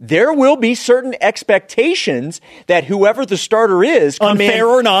 there will be certain expectations that whoever the starter is, unfair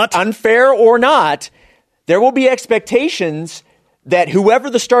or not, there will be expectations that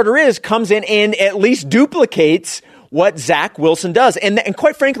whoever the starter is comes in and at least duplicates what Zach Wilson does. And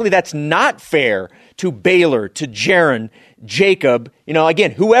quite frankly, that's not fair to Baylor, to Jaren, Jacob,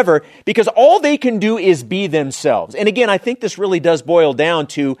 again, whoever, because all they can do is be themselves. And again, I think this really does boil down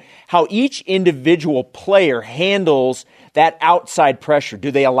to how each individual player handles that outside pressure.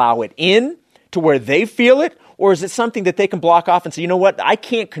 Do they allow it in to where they feel it? Or is it something that they can block off and say, you know what, I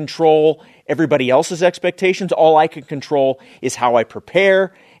can't control everybody else's expectations. All I can control is how I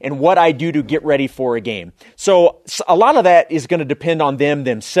prepare and what I do to get ready for a game. So a lot of that is going to depend on them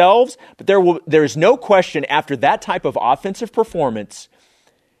themselves, but there is no question after that type of offensive performance,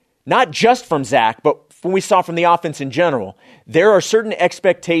 not just from Zach, but when we saw from the offense in general, there are certain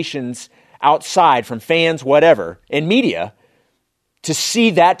expectations outside from fans, whatever, and media to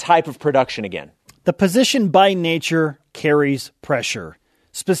see that type of production again. The position by nature carries pressure,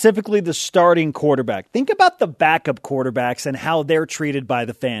 specifically the starting quarterback. Think about the backup quarterbacks and how they're treated by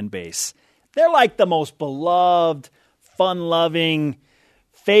the fan base. They're like the most beloved, fun-loving,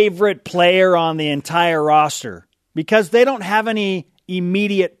 favorite player on the entire roster because they don't have any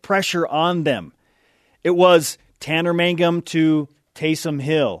immediate pressure on them. It was Tanner Mangum to Taysom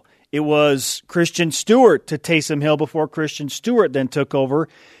Hill. It was Christian Stewart to Taysom Hill before Christian Stewart then took over.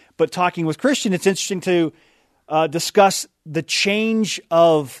 But talking with Christian, it's interesting to discuss the change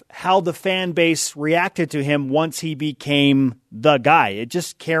of how the fan base reacted to him once he became the guy. It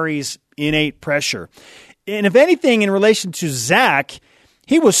just carries innate pressure. And if anything, in relation to Zach,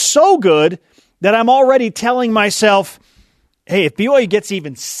 he was so good that I'm already telling myself, hey, if BYU gets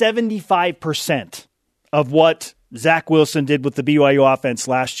even 75% of what Zach Wilson did with the BYU offense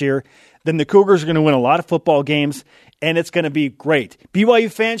last year, then the Cougars are going to win a lot of football games, and it's going to be great.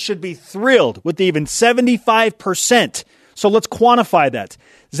 BYU fans should be thrilled with even 75%. So let's quantify that.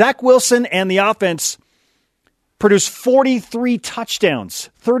 Zach Wilson and the offense produced 43 touchdowns,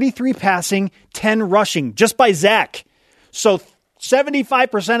 33 passing, 10 rushing, just by Zach. So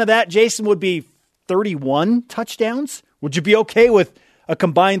 75% of that, Jason, would be 31 touchdowns. Would you be okay with a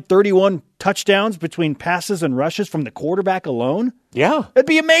combined 31 touchdowns between passes and rushes from the quarterback alone? Yeah. That'd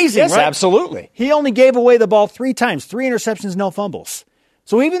be amazing, yes, right? Absolutely. He only gave away the ball 3 times, 3 interceptions, no fumbles.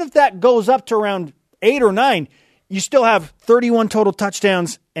 So even if that goes up to around 8 or 9, you still have 31 total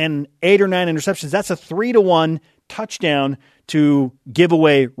touchdowns and 8 or 9 interceptions. That's a 3-to-1 touchdown to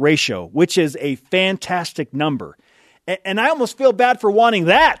giveaway ratio, which is a fantastic number. And I almost feel bad for wanting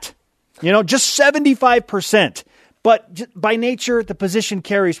that. Just 75%. But by nature, the position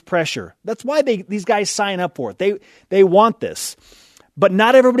carries pressure. That's why these guys sign up for it. They want this. But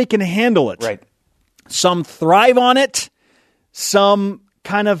not everybody can handle it. Right. Some thrive on it. Some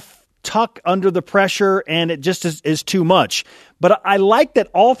kind of tuck under the pressure, and it just is too much. But I like that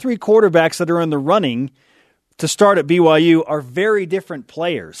all 3 quarterbacks that are in the running to start at BYU are very different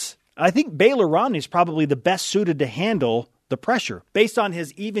players. I think Baylor Romney is probably the best suited to handle the pressure based on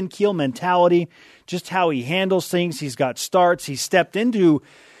his even keel mentality, just how he handles things. He's got starts. He stepped into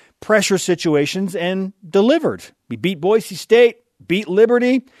pressure situations and delivered. He beat Boise State, beat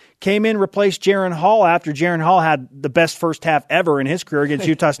Liberty, came in, replaced Jaren Hall after Jaren Hall had the best first half ever in his career against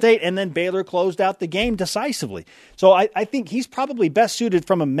Utah State, and then Baylor closed out the game decisively. So I think he's probably best suited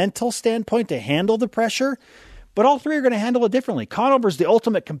from a mental standpoint to handle the pressure, but all 3 are going to handle it differently. Conover's the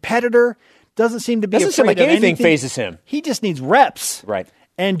ultimate competitor. Doesn't seem to be Doesn't seem like anything phases him. He just needs reps. Right.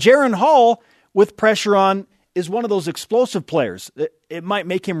 And Jaren Hall, with pressure on, is one of those explosive players. It might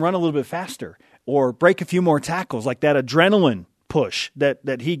make him run a little bit faster or break a few more tackles, like that adrenaline push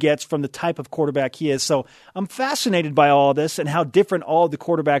that he gets from the type of quarterback he is. So I'm fascinated by all this and how different all of the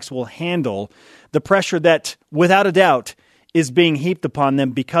quarterbacks will handle the pressure that, without a doubt, is being heaped upon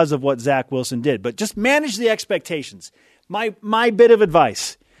them because of what Zach Wilson did. But just manage the expectations. My bit of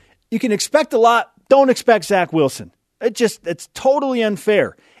advice, you can expect a lot. Don't expect Zach Wilson. It's totally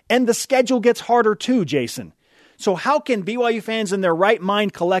unfair. And the schedule gets harder too, Jason. So how can BYU fans in their right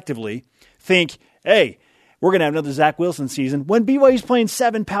mind collectively think, hey, we're going to have another Zach Wilson season when BYU's playing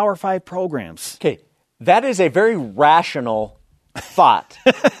 7 Power 5 programs? Okay, that is a very rational thought.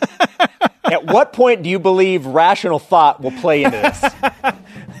 At what point do you believe rational thought will play into this?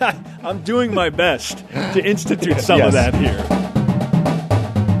 I'm doing my best to institute some of that here.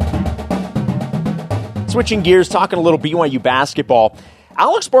 Switching gears, talking a little BYU basketball.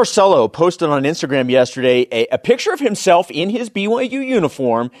 Alex Barcelo posted on Instagram yesterday a picture of himself in his BYU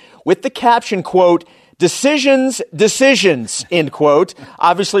uniform with the caption, quote, decisions, end quote,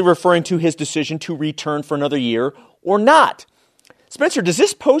 obviously referring to his decision to return for another year or not. Spencer, does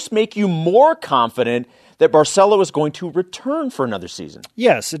this post make you more confident that Barcelo is going to return for another season?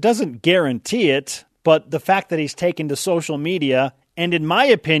 Yes, it doesn't guarantee it, but the fact that he's taken to social media and, in my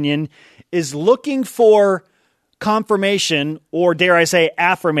opinion, is looking for confirmation or, dare I say,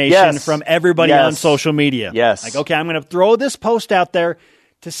 affirmation from everybody on social media. Yes. Like, okay, I'm going to throw this post out there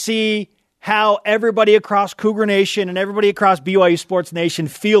to see how everybody across Cougar Nation and everybody across BYU Sports Nation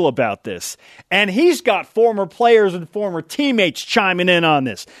feel about this. And he's got former players and former teammates chiming in on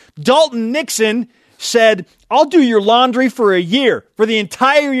this. Dalton Nixon said, I'll do your laundry for a year, for the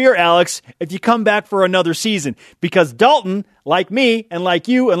entire year, Alex, if you come back for another season. Because Dalton, like me and like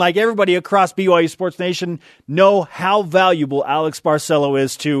you and like everybody across BYU Sports Nation, know how valuable Alex Barcelo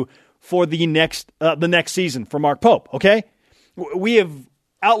is for the next season for Mark Pope, okay? We have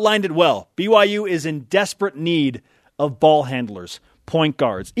outlined it well. BYU is in desperate need of ball handlers, point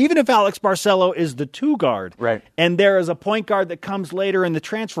guards. Even if Alex Barcelo is the 2 guard, right, and there is a point guard that comes later in the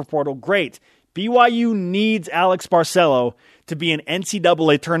transfer portal, great. BYU needs Alex Barcelo to be an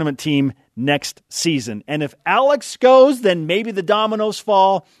NCAA tournament team next season. And if Alex goes, then maybe the dominoes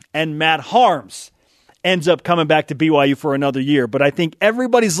fall and Matt Harms ends up coming back to BYU for another year. But I think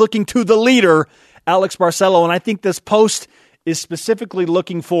everybody's looking to the leader, Alex Barcelo, and I think this post is specifically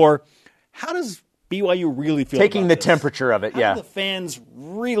looking for, how does BYU really feel taking about the this? Temperature of it, How do the fans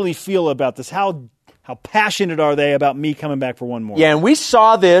really feel about this? How passionate are they about me coming back for one more? Yeah, and we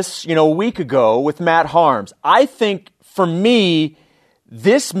saw this, a week ago with Matt Harms. I think, for me,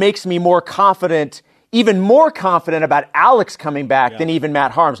 this makes me even more confident about Alex coming back than even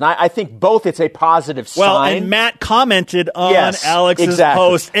Matt Harms. And I think both it's a positive sign. Well, and Matt commented on Alex's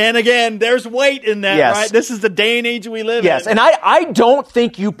post. And again, there's weight in that, right? This is the day and age we live in. Yes, and I don't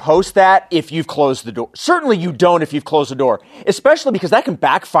think you post that if you've closed the door. Certainly you don't if you've closed the door, especially because that can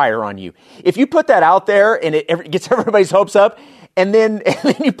backfire on you. If you put that out there and it gets everybody's hopes up, and then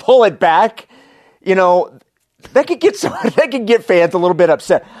you pull it back, that could get fans a little bit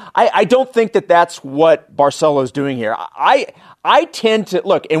upset. I don't think that that's what Barcelo's doing here. I tend to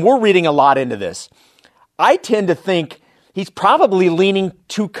look, and we're reading a lot into this. I tend to think he's probably leaning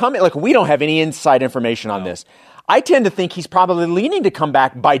to come. Like, we don't have any inside information on this. I tend to think he's probably leaning to come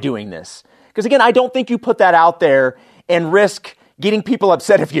back by doing this. Because again, I don't think you put that out there and risk getting people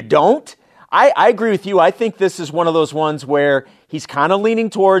upset if you don't. I agree with you. I think this is one of those ones where he's kind of leaning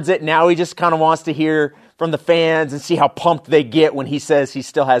towards it. Now he just kind of wants to hear from the fans and see how pumped they get when he says he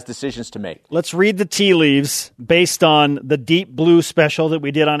still has decisions to make. Let's read the tea leaves based on the Deep Blue special that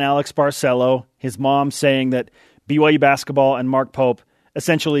we did on Alex Barcelo. His mom saying that BYU basketball and Mark Pope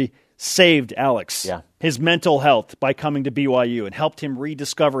essentially saved Alex, his mental health, by coming to BYU and helped him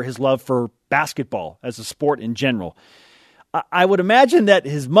rediscover his love for basketball as a sport in general. I would imagine that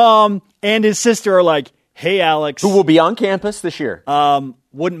his mom and his sister are like, hey, Alex. Who will be on campus this year.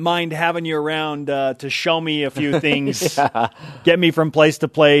 Wouldn't mind having you around to show me a few things, get me from place to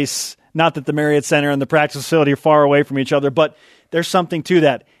place. Not that the Marriott Center and the practice facility are far away from each other, but there's something to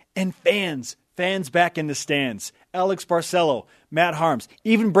that. And fans back in the stands. Alex Barcelo, Matt Harms,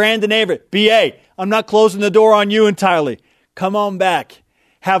 even Brandon Averett. BA, I'm not closing the door on you entirely. Come on back.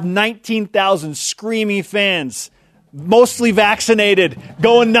 Have 19,000 screaming fans, mostly vaccinated,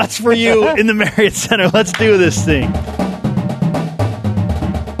 going nuts for you in the Marriott Center. Let's do this thing.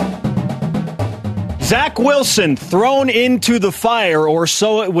 Zach Wilson thrown into the fire, or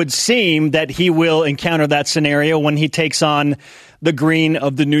so it would seem that he will encounter that scenario when he takes on the green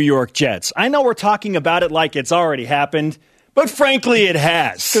of the New York Jets. I know we're talking about it like it's already happened, but frankly it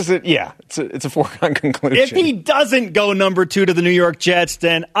has. Because it's a foregone conclusion. If he doesn't go number 2 to the New York Jets,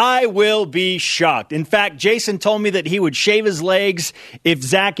 then I will be shocked. In fact, Jason told me that he would shave his legs if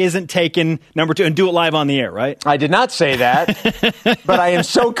Zach isn't taken number 2 and do it live on the air, right? I did not say that, but I am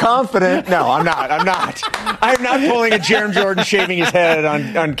so confident. No, I'm not. I'm not pulling a Jerem Jordan shaving his head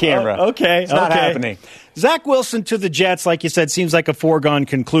on camera. Okay. It's not happening. Zach Wilson to the Jets, like you said, seems like a foregone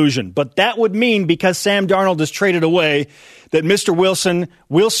conclusion. But that would mean, because Sam Darnold is traded away, that Mr. Wilson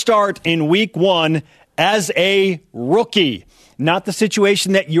will start in week 1 as a rookie. Not the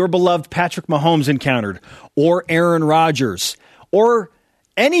situation that your beloved Patrick Mahomes encountered, or Aaron Rodgers, or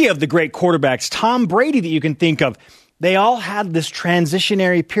any of the great quarterbacks, Tom Brady, that you can think of. They all had this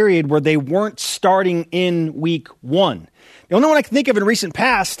transitionary period where they weren't starting in week 1. The only one I can think of in recent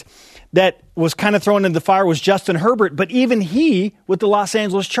past that was kind of thrown into the fire was Justin Herbert, but even he, with the Los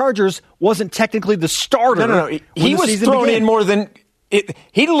Angeles Chargers, wasn't technically the starter. No. He was thrown in more than...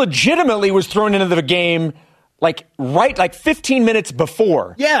 He legitimately was thrown into the game like 15 minutes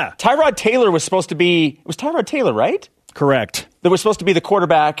before. Yeah. Tyrod Taylor was supposed to be... It was Tyrod Taylor, right? Correct. That was supposed to be the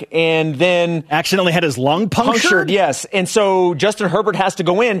quarterback, and then... Accidentally had his lung punctured? Yes. And so Justin Herbert has to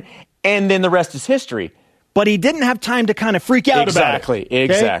go in, and then the rest is history. But he didn't have time to kind of freak out about it.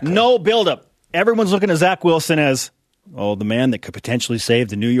 Exactly. No buildup. Everyone's looking at Zach Wilson as, the man that could potentially save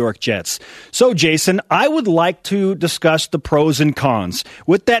the New York Jets. So, Jason, I would like to discuss the pros and cons.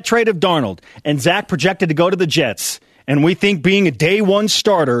 With that trade of Darnold, and Zach projected to go to the Jets, and we think being a day 1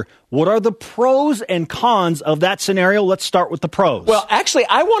 starter, what are the pros and cons of that scenario? Let's start with the pros. Well, actually,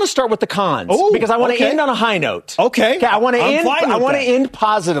 I want to start with the cons because I want to end on a high note. Okay. I want to end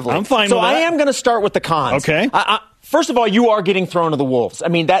positively. I'm fine with that. So I am going to start with the cons. Okay. First of all, you are getting thrown to the wolves. I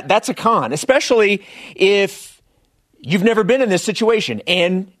mean, that's a con, especially if you've never been in this situation.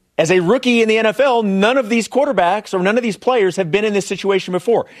 And as a rookie in the NFL, none of these quarterbacks or none of these players have been in this situation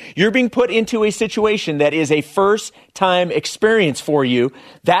before. You're being put into a situation that is a first-time experience for you.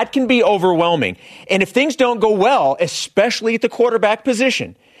 That can be overwhelming. And if things don't go well, especially at the quarterback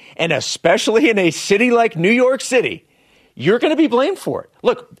position, and especially in a city like New York City, you're going to be blamed for it.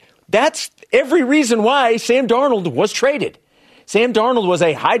 Look, that's every reason why Sam Darnold was traded. Sam Darnold was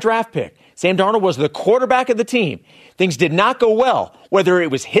a high draft pick. Sam Darnold was the quarterback of the team. Things did not go well, whether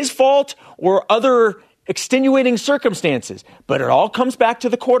it was his fault or other extenuating circumstances. But it all comes back to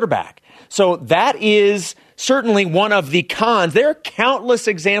the quarterback. So that is certainly one of the cons. There are countless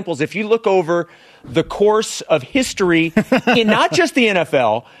examples, if you look over the course of history, in not just the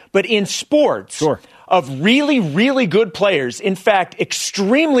NFL, but in sports, sure, of really, really good players, in fact,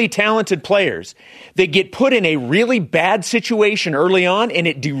 extremely talented players, that get put in a really bad situation early on, and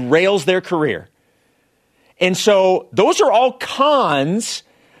it derails their career. And so those are all cons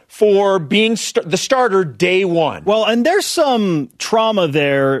for being the starter day 1. Well, and there's some trauma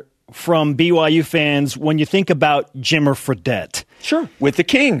there from BYU fans when you think about Jimmer Fredette. Sure, with the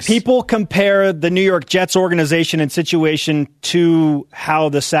Kings. People compare the New York Jets organization and situation to how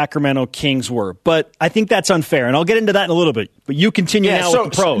the Sacramento Kings were. But I think that's unfair, and I'll get into that in a little bit. But you continue with the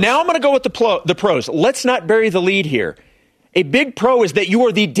pros. So now I'm going to go with the pros. Let's not bury the lead here. A big pro is that you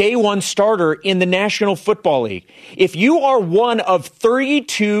are the day 1 starter in the National Football League. If you are one of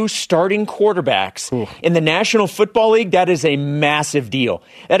 32 starting quarterbacks in the National Football League, that is a massive deal.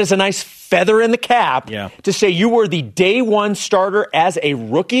 That is a nice feather in the cap to say you were the day 1 starter as a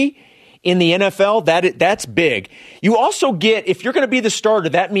rookie in the NFL. That's big. You also get, if you're going to be the starter,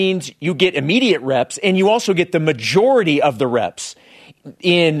 that means you get immediate reps, and you also get the majority of the reps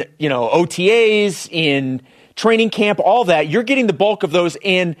in, OTAs, in training camp, all that. You're getting the bulk of those,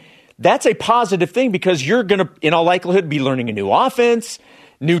 and that's a positive thing because you're going to, in all likelihood, be learning a new offense,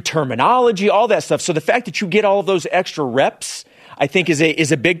 new terminology, all that stuff. So the fact that you get all of those extra reps, I think, is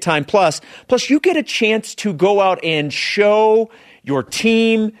a big-time plus. Plus, you get a chance to go out and show your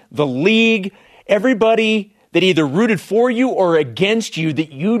team, the league, everybody that either rooted for you or against you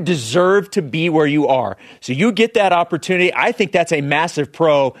that you deserve to be where you are. So you get that opportunity. I think that's a massive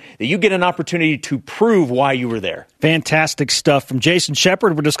pro, that you get an opportunity to prove why you were there. Fantastic stuff from Jason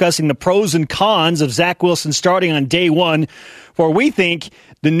Shepard. We're discussing the pros and cons of Zach Wilson starting on day 1 for, we think,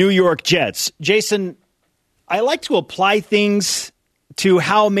 the New York Jets. Jason, I like to apply things to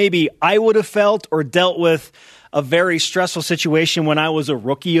how maybe I would have felt or dealt with a very stressful situation when I was a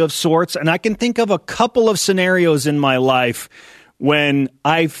rookie of sorts. And I can think of a couple of scenarios in my life when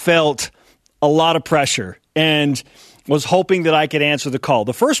I felt a lot of pressure and was hoping that I could answer the call.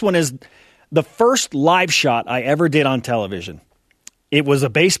 The first one is the first live shot I ever did on television. It was a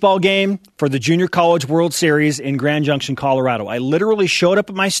baseball game for the Junior College World Series in Grand Junction, Colorado. I literally showed up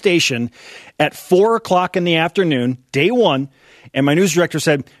at my station at 4 o'clock in the afternoon, day 1, and my news director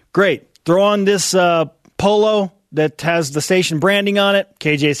said, "Great, throw on this polo that has the station branding on it,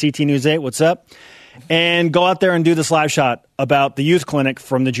 KJCT News 8, what's up? And go out there and do this live shot about the youth clinic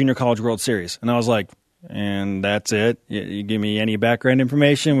from the Junior College World Series." And I was like, And that's it. You give me any background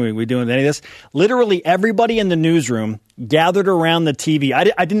information. We doing any of this? Literally everybody in the newsroom gathered around the TV.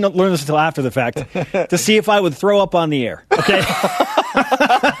 I didn't learn this until after the fact to see if I would throw up on the air. Okay.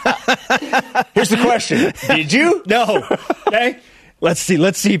 Here's the question. Did you? No. Okay. Let's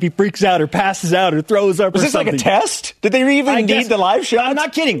see if he freaks out or passes out or throws up. Was or this something. like a test? Did they even need the live shot? I'm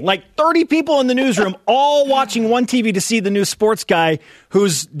not kidding. Like 30 people in the newsroom, all watching one TV to see the new sports guy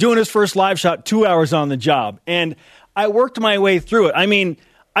who's doing his first live shot 2 hours on the job. And I worked my way through it. I mean,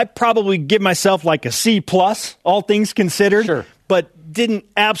 I probably give myself like a C+, all things considered, sure, but didn't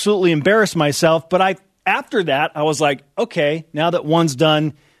absolutely embarrass myself. But after that, I was like, okay, now that one's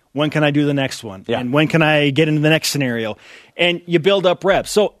done, when can I do the next one? Yeah. And when can I get into the next scenario? And you build up reps.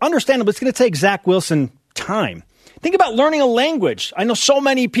 So understandably, it's going to take Zach Wilson time. Think about learning a language. I know so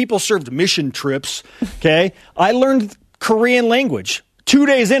many people served mission trips, okay? I learned Korean language. 2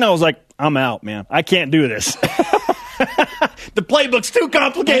 days in, I was like, I'm out, man. I can't do this. The playbook's too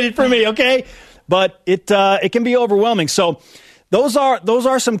complicated for me, okay? But it can be overwhelming. So those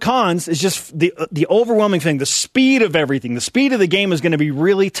are some cons. It's just the overwhelming thing, the speed of everything. The speed of the game is going to be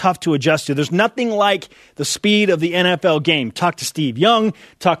really tough to adjust to. There's nothing like the speed of the NFL game. Talk to Steve Young,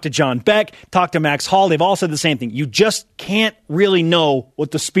 talk to John Beck, talk to Max Hall. They've all said the same thing. You just can't really know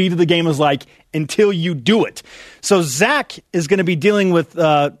what the speed of the game is like until you do it. So Zach is going to be dealing with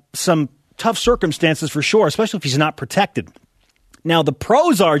some tough circumstances for sure, especially if he's not protected. Now, the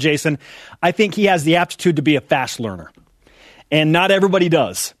pros are, Jason, I think he has the aptitude to be a fast learner. And not everybody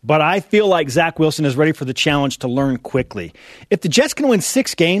does. But I feel like Zach Wilson is ready for the challenge to learn quickly. If the Jets can win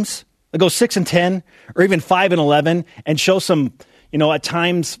 6 games, they go 6-10, or even 5-11, and show some, at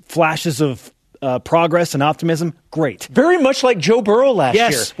times flashes of progress and optimism, great. Very much like Joe Burrow last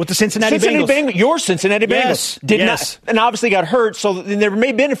year. Yes, with the Cincinnati Bengals. Your Cincinnati Bengals. Did not, and obviously got hurt, so there may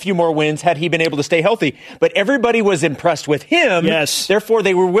have been a few more wins had he been able to stay healthy. But everybody was impressed with him. Yes. Therefore,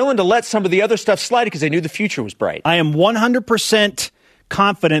 they were willing to let some of the other stuff slide because they knew the future was bright. I am 100%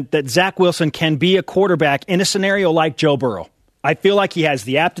 confident that Zach Wilson can be a quarterback in a scenario like Joe Burrow. I feel like he has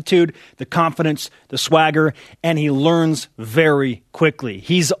the aptitude, the confidence, the swagger, and he learns very quickly.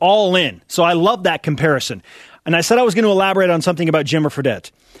 He's all in. So I love that comparison. And I said I was going to elaborate on something about Jimmer Fredette.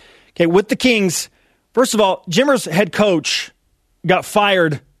 Okay, with the Kings, first of all, Jimmer's head coach got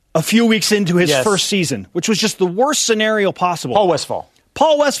fired a few weeks into his first season, which was just the worst scenario possible. Paul Westphal.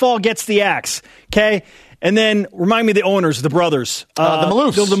 Paul Westphal gets the axe, okay? And then remind me of the owners, the brothers. The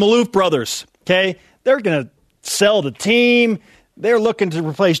Maloofs. The Maloof brothers, okay? They're going to sell the team. They're looking to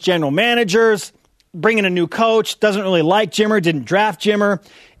replace general managers, bring in a new coach, doesn't really like Jimmer, didn't draft Jimmer.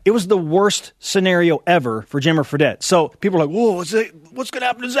 It was the worst scenario ever for Jimmer Fredette. So people are like, whoa, what's going to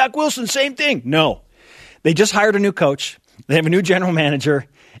happen to Zach Wilson? Same thing. No. They just hired a new coach. They have a new general manager,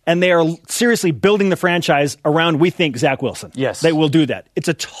 and they are seriously building the franchise around, we think, Zach Wilson. Yes. They will do that. It's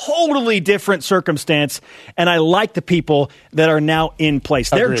a totally different circumstance, and I like the people that are now in place.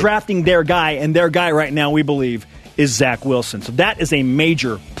 They're Agreed. drafting their guy, and their guy right now, we believe, is Zach Wilson. So that is a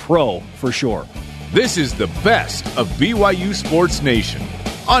major pro for sure. This is the best of BYU Sports Nation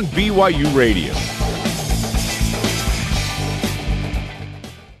on BYU Radio.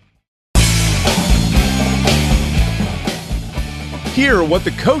 Hear what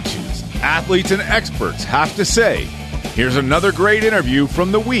the coaches, athletes, and experts have to say. Here's another great interview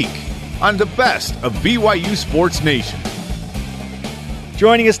from the week on the best of BYU Sports Nation.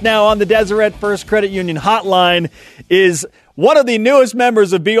 Joining us now on the Deseret First Credit Union hotline is one of the newest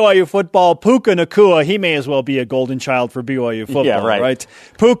members of BYU football, Puka Nacua. He may as well be a golden child for BYU football, Yeah, right.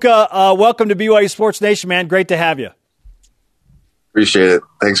 Puka, welcome to BYU Sports Nation, man. Great to have you. Appreciate it.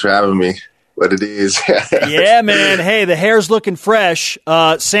 Thanks for having me. What it is. Yeah, man. Hey, the hair's looking fresh.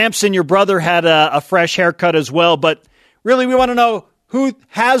 Samson, your brother, had a fresh haircut as well. But really, we want to know who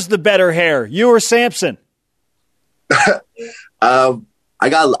has the better hair, you or Samson? I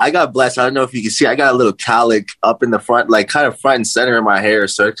got blessed. I don't know if you can see. I got a little cowlick up in the front, like kind of front and center in my hair.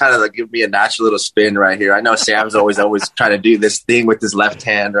 So it kind of like give me a natural little spin right here. I know Sam's always trying to do this thing with his left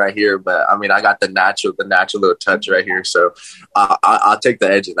hand right here, but I mean, I got the natural little touch right here. So I'll take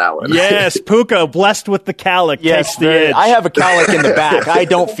the edge in that one. Yes, Puka, blessed with the cowlick. Yes, takes the edge. I have a cowlick in the back. I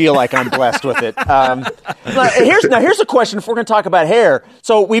don't feel like I'm blessed with it. Here's a question if we're going to talk about hair.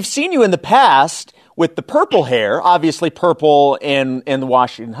 So we've seen you in the past with the purple hair, obviously purple and the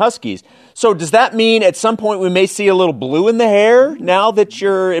Washington Huskies. So does that mean at some point we may see a little blue in the hair now that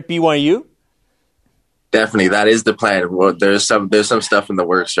you're at BYU? Definitely, that is the plan. Well, there's some stuff in the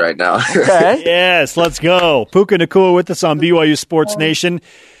works right now. Okay. Yes, let's go. Puka Nacua with us on BYU Sports Nation.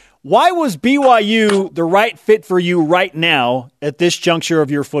 Why was BYU the right fit for you right now at this juncture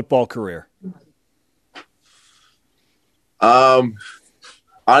of your football career?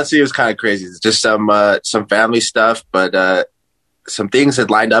 Honestly, it was kind of crazy. It's just some family stuff, but some things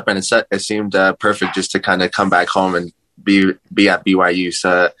had lined up, and it seemed perfect just to kind of come back home and be at BYU.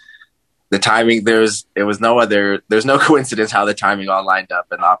 So the timing, there's no coincidence how the timing all lined up,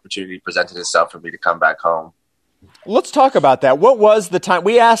 and the opportunity presented itself for me to come back home. Let's talk about that. What was the time?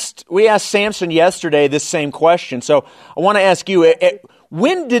 We asked Samson yesterday this same question. So I want to ask you,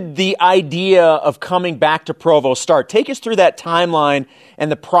 when did the idea of coming back to Provo start? Take us through that timeline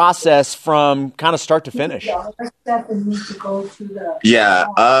and the process from kind of start to finish. Yeah,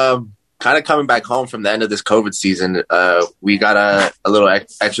 kind of coming back home from the end of this COVID season, we got a little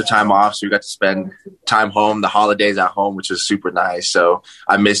extra time off, so we got to spend time home, the holidays at home, which was super nice. So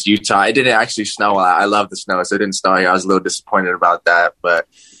I missed Utah. It didn't actually snow. I love the snow, so it didn't snow here. I was a little disappointed about that, but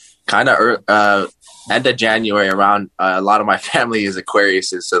kind of end of January around, a lot of my family is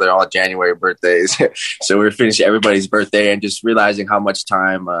Aquariuses, so they're all January birthdays. So we were finishing everybody's birthday and just realizing how much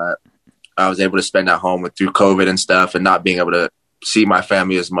time I was able to spend at home through COVID and stuff, and not being able to see my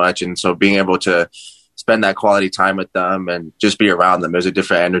family as much. And so being able to spend that quality time with them and just be around them, there's a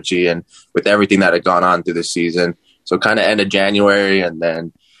different energy, and with everything that had gone on through the season. So kind of end of January, and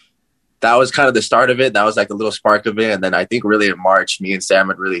then that was kind of the start of it. That was like a little spark of it. And then I think really in March, me and Sam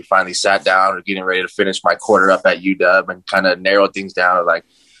had really finally sat down and getting ready to finish my quarter up at UW and kind of narrowed things down. Like,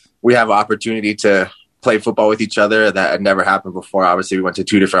 we have an opportunity to play football with each other that had never happened before. Obviously, we went to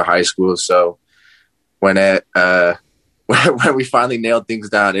two different high schools. So when we finally nailed things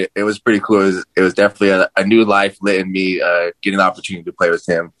down, it was pretty cool. It was definitely a new life lit in me, getting the opportunity to play with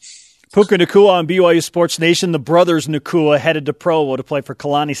him. Puka Nacua on BYU Sports Nation. The brothers Nacua headed to Provo to play for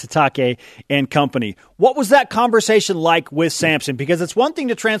Kalani Sitake and company. What was that conversation like with Samson? Because it's one thing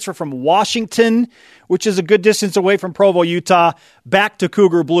to transfer from Washington, which is a good distance away from Provo, Utah, back to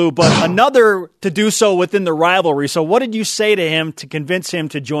Cougar Blue, but another to do so within the rivalry. So what did you say to him to convince him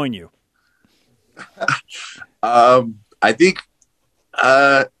to join you? I think,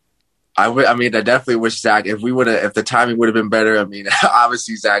 I mean, I definitely wish Zach, if the timing would have been better. I mean,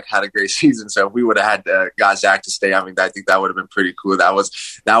 obviously Zach had a great season, so if we would have had got Zach to stay, I mean, I think that would have been pretty cool. That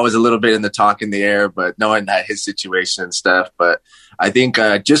was a little bit in the talk in the air, but knowing that his situation and stuff. But I think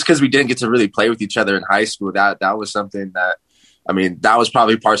just because we didn't get to really play with each other in high school, that was something that, I mean, that was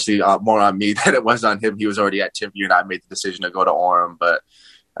probably partially more on me than it was on him. He was already at Timpview, and I made the decision to go to Orem, but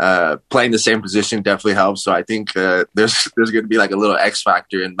playing the same position definitely helps. So I think there's going to be like a little X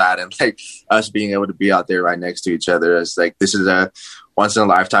factor in that, and like us being able to be out there right next to each other. It's like, this is a once in a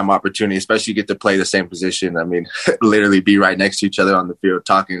lifetime opportunity, especially get to play the same position. I mean, literally be right next to each other on the field,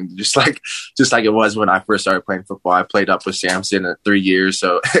 talking just like it was when I first started playing football. I played up with Samson at 3 years,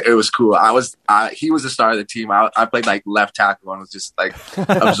 so it was cool. He was the star of the team. I played like left tackle and was just like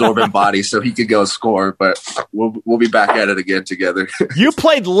absorbing body, so he could go score. But we'll be back at it again together. You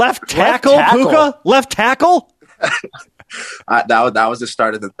played left tackle, Puka? Left tackle? That was the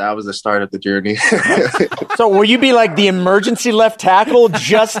start of the journey. So will you be like the emergency left tackle,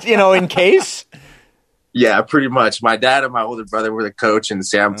 just in case? Yeah, pretty much. My dad and my older brother were the coach, and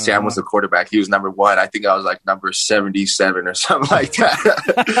Sam was the quarterback. He was number 1. I think I was like number 77 or something like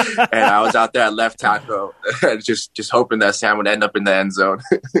that. And I was out there at left tackle, just hoping that Sam would end up in the end zone.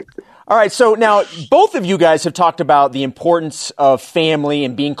 All right, so now both of you guys have talked about the importance of family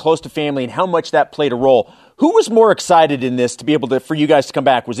and being close to family and how much that played a role. Who was more excited in this to be able to, for you guys to come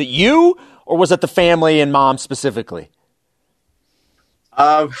back? Was it you, or was it the family and mom specifically?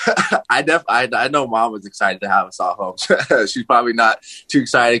 I know Mom was excited to have us all home. She's probably not too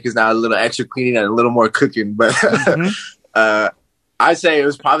excited because now a little extra cleaning and a little more cooking. But I'd say it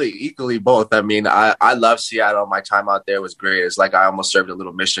was probably equally both. I mean, I love Seattle. My time out there was great. It's like I almost served a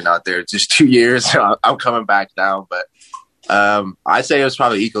little mission out there. Just 2 years. I'm coming back now, but I'd say it was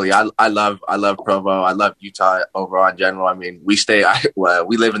probably equally. I love Provo. I love Utah overall in general. I mean, we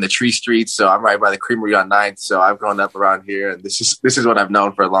live in the Tree Streets, so I'm right by the Creamery on 9th. So I've grown up around here, and this is what I've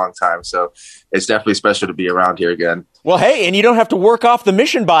known for a long time. So it's definitely special to be around here again. Well, hey, and you don't have to work off the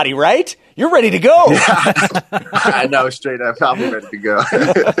mission body, right? You're ready to go. I know, straight up. I'll be ready to go.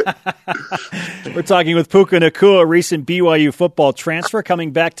 We're talking with Puka Nacua, a recent BYU football transfer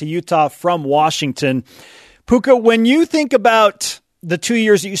coming back to Utah from Washington. Puka, when you think about the 2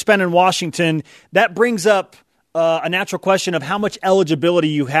 years that you spent in Washington, that brings up a natural question of how much eligibility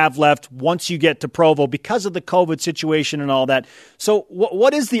you have left once you get to Provo because of the COVID situation and all that. So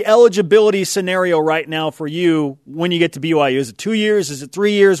what is the eligibility scenario right now for you when you get to BYU? Is it 2 years? Is it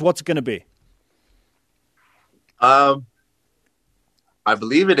 3 years? What's it going to be? I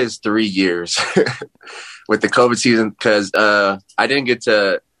believe it is 3 years with the COVID season because I didn't get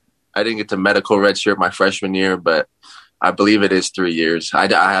to medical redshirt my freshman year, but I believe it is 3 years. I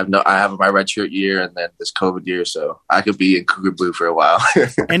have my redshirt year and then this COVID year, so I could be in Cougar Blue for a while.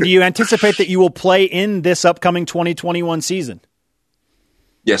 And do you anticipate that you will play in this upcoming 2021 season?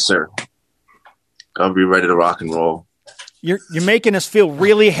 Yes, sir. I'll be ready to rock and roll. You're making us feel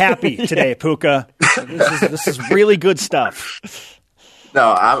really happy today, Puka. This is really good stuff.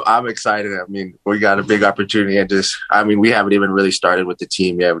 No, I'm excited. I mean, we got a big opportunity, and we haven't even really started with the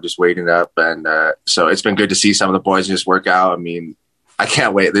team yet. We're just waiting up, and so it's been good to see some of the boys just work out. I mean, I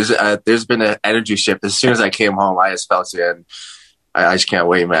can't wait. There's been an energy shift. As soon as I came home, I just felt it, and I just can't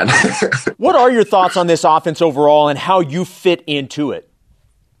wait, man. What are your thoughts on this offense overall and how you fit into it?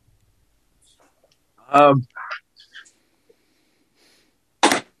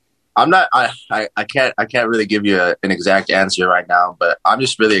 I'm not. I can't really give you an exact answer right now, but I'm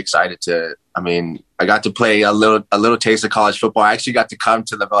just really excited to. I mean, I got to play a little taste of college football. I actually got to come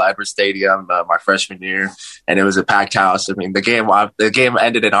to the Bell Edwards Stadium my freshman year, and it was a packed house. I mean, the game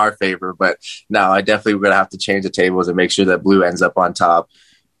ended in our favor, but no, I definitely we're gonna have to change the tables and make sure that blue ends up on top.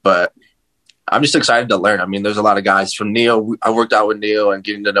 But I'm just excited to learn. I mean, there's a lot of guys from Neil. I worked out with Neil and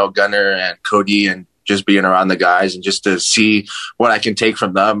getting to know Gunner and Cody and just being around the guys and just to see what I can take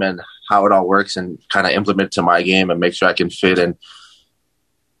from them and how it all works and kind of implement it to my game and make sure I can fit and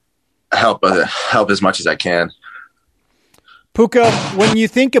help as much as I can. Puka, when you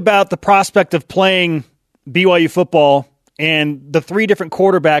think about the prospect of playing BYU football and the three different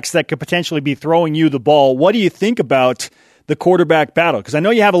quarterbacks that could potentially be throwing you the ball, what do you think about the quarterback battle? Because I know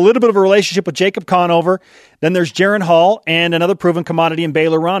you have a little bit of a relationship with Jacob Conover. Then there's Jaren Hall and another proven commodity in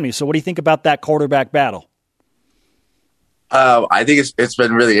Baylor Romney. So what do you think about that quarterback battle? I think it's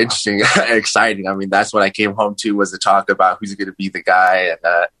been really interesting and exciting. I mean, that's what I came home to was the talk about who's going to be the guy.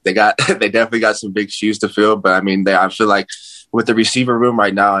 And they definitely got some big shoes to fill. But I mean, I feel like with the receiver room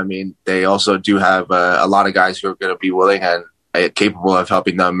right now, I mean, they also do have a lot of guys who are going to be willing and capable of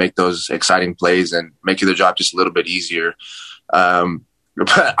helping them make those exciting plays and making their job just a little bit easier.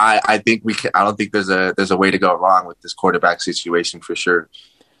 But I think I don't think there's a way to go wrong with this quarterback situation for sure.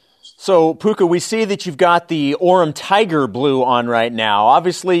 So, Puka, we see that you've got the Orem Tiger blue on right now.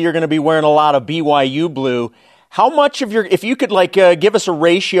 Obviously, you're going to be wearing a lot of BYU blue. How much of if you could give us a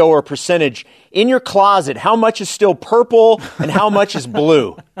ratio or a percentage in your closet, how much is still purple and how much is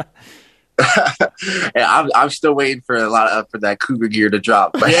blue? Yeah, I'm still waiting for for that Cougar gear to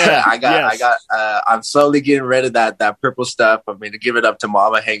drop. But yeah, I'm slowly getting rid of that purple stuff. I mean, to give it up to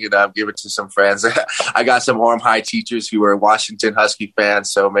mama, hang it up, give it to some friends. I got some Orem High teachers who are Washington Husky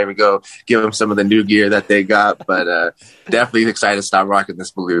fans, so maybe go give them some of the new gear that they got. But definitely excited to stop rocking this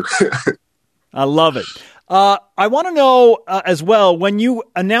blue. I love it. I want to know as well, when you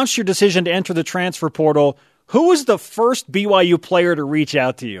announced your decision to enter the transfer portal, who was the first BYU player to reach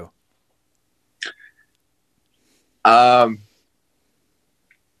out to you? Well,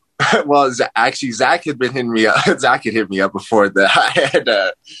 actually, Zach had been hitting me up. Zach had hit me up before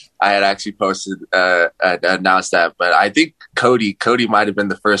that. I had actually posted, announced that, but I think Cody might have been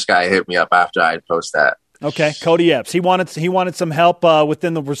the first guy to hit me up after I had posted that. Okay, Cody Epps. He wanted some help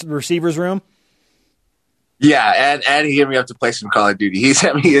within the receivers room. Yeah, and he hit me up to play some Call of Duty. He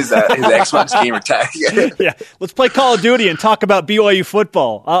sent me his Xbox gamer tag. Yeah, let's play Call of Duty and talk about BYU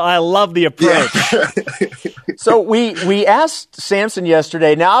football. I love the approach. Yeah. So we asked Samson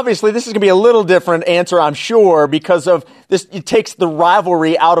yesterday. Now, obviously, this is going to be a little different answer, I'm sure, because of this. It takes the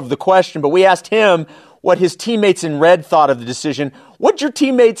rivalry out of the question. But we asked him what his teammates in red thought of the decision. What did your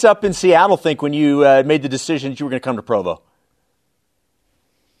teammates up in Seattle think when you made the decision that you were going to come to Provo?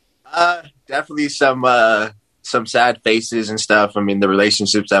 Definitely some sad faces and stuff. I mean, the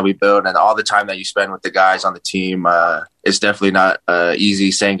relationships that we build and all the time that you spend with the guys on the team, it's definitely not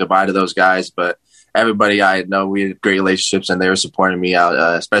easy saying goodbye to those guys. But everybody I know, we had great relationships and they were supporting me out,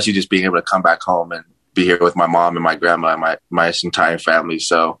 especially just being able to come back home and be here with my mom and my grandma and my entire family.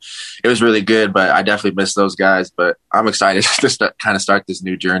 So it was really good, but I definitely miss those guys. But I'm excited to start this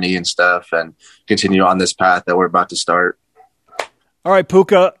new journey and stuff and continue on this path that we're about to start. All right,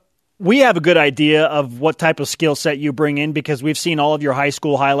 Puka. We have a good idea of what type of skill set you bring in because we've seen all of your high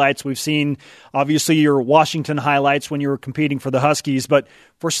school highlights. We've seen, obviously, your Washington highlights when you were competing for the Huskies. But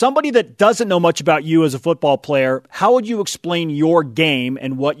for somebody that doesn't know much about you as a football player, how would you explain your game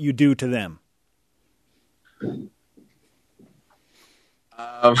and what you do to them?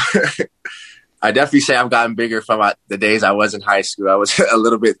 I definitely say I've gotten bigger from the days I was in high school. I was a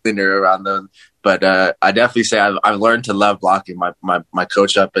little bit thinner around them. But I definitely say I've learned to love blocking. My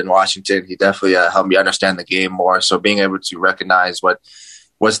coach up in Washington, he definitely helped me understand the game more. So being able to recognize what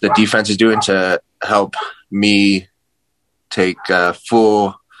the defense is doing to help me take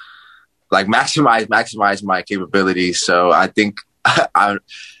full like maximize my capabilities. So I think I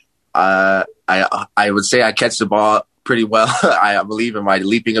would say I catch the ball pretty well. I believe in my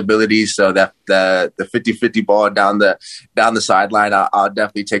leaping abilities. So that the 50-50 ball down the sideline, I'll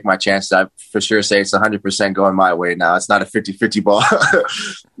definitely take my chances. I for sure say it's 100% going my way now. It's not a 50-50 ball,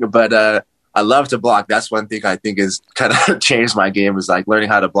 but I love to block. That's one thing I think is kind of changed my game, is like learning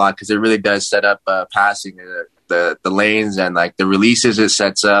how to block, because it really does set up passing, the lanes and like the releases it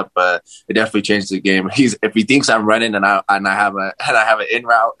sets up. It definitely changes the game. If he thinks I'm running and I have an in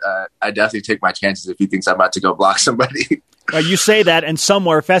route, I definitely take my chances if he thinks I'm about to go block somebody. You say that, and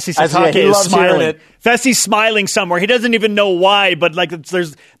somewhere Fesi Sitake is smiling. Fesi's smiling somewhere. He doesn't even know why, but like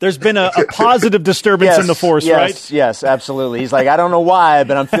there's been a positive disturbance in the force, right? Yes, absolutely. He's like, I don't know why,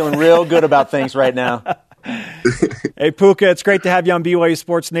 but I'm feeling real good about things right now. Hey, Puka, it's great to have you on BYU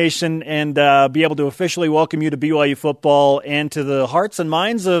Sports Nation and be able to officially welcome you to BYU football and to the hearts and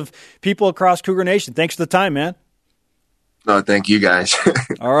minds of people across Cougar Nation. Thanks for the time, man. No, thank you, guys.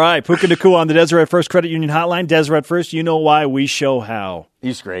 All right, Puka Nacua on the Deseret First Credit Union Hotline. Deseret First, you know why, we show how.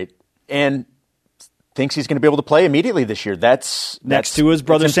 He's great. And thinks he's going to be able to play immediately this year. That's next to his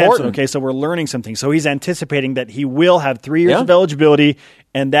brother Samson. Okay, so we're learning something. So he's anticipating that he will have 3 years of eligibility,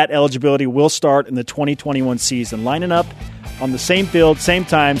 and that eligibility will start in the 2021 season, lining up on the same field, same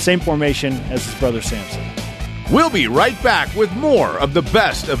time, same formation as his brother Samson. We'll be right back with more of the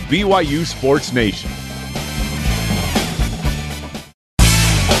best of BYU Sports Nation.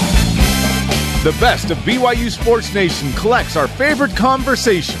 The best of BYU Sports Nation collects our favorite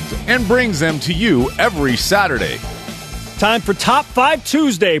conversations and brings them to you every Saturday. Time for Top 5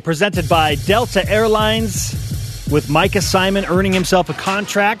 Tuesday, presented by Delta Airlines, with Micah Simon earning himself a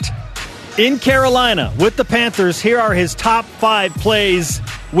contract in Carolina with the Panthers. Here are his top 5 plays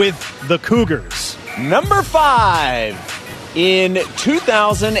with the Cougars. Number 5, in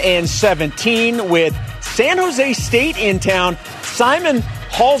 2017 with San Jose State in town, Simon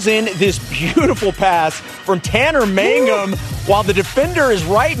hauls in this beautiful pass from Tanner Mangum while the defender is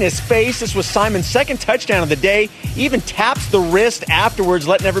right in his face. This was Simon's second touchdown of the day. He even taps the wrist afterwards,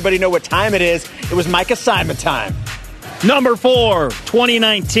 letting everybody know what time it is. It was Micah Simon time. Number 4,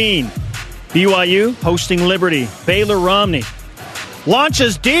 2019. BYU hosting Liberty. Baylor Romney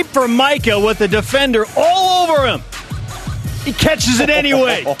launches deep for Micah with the defender all over him. He catches it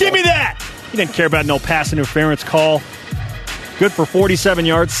anyway. Give me that. He didn't care about no pass interference call. Good for 47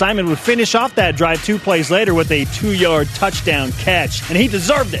 yards. Simon would finish off that drive 2 plays later with a 2-yard touchdown catch, and he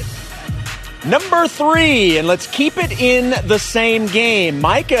deserved it. Number 3, and let's keep it in the same game.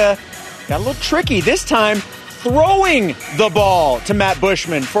 Micah got a little tricky this time, throwing the ball to Matt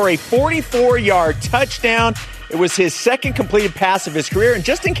Bushman for a 44-yard touchdown. It was his second completed pass of his career, and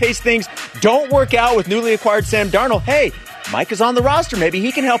just in case things don't work out with newly acquired Sam Darnold, hey, Micah's on the roster. Maybe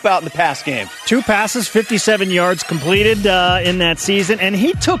he can help out in the pass game. 2 passes, 57 yards completed in that season, and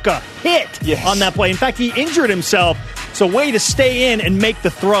he took a hit on that play. In fact, he injured himself, so way to stay in and make the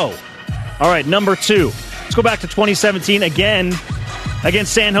throw. All right, number 2. Let's go back to 2017 again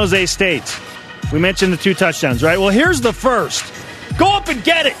against San Jose State. We mentioned the 2 touchdowns, right? Well, here's the first. Go up and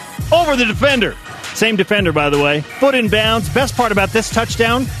get it over the defender. Same defender, by the way. Foot in bounds. Best part about this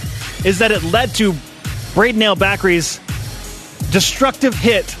touchdown is that it led to Braden Al-Bakri's destructive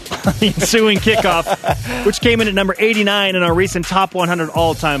hit on the ensuing kickoff, which came in at number 89 in our recent top 100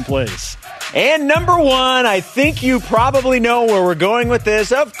 all-time plays. And number 1, I think you probably know where we're going with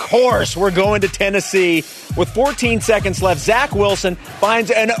this. Of course, we're going to Tennessee. With 14 seconds left, Zach Wilson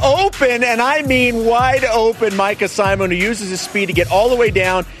finds an open, and I mean wide open, Micah Simon, who uses his speed to get all the way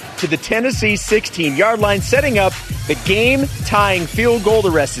down to the Tennessee 16-yard line, setting up the game-tying field goal.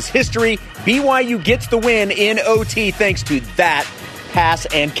 The rest is history. BYU gets the win in OT thanks to that pass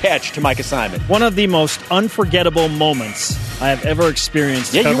and catch to Micah Simon. One of the most unforgettable moments I have ever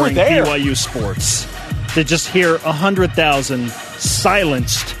experienced covering BYU sports. To just hear 100,000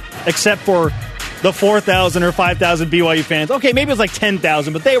 silenced, except for the 4,000 or 5,000 BYU fans. Okay, maybe it was like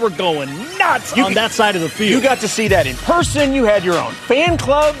 10,000, but they were going nuts on that side of the field. You got to see that in person. You had your own fan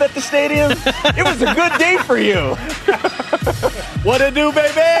club at the stadium. It was a good day for you. What it do,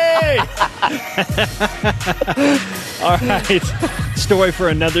 baby? All right. Story for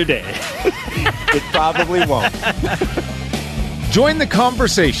another day. It probably won't. Join the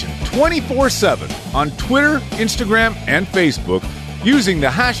conversation 24/7 on Twitter, Instagram, and Facebook using the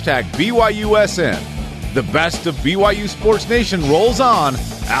hashtag BYUSN. The best of BYU Sports Nation rolls on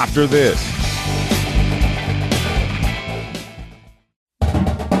after this.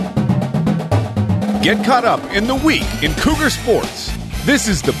 Get caught up in the week in Cougar sports. This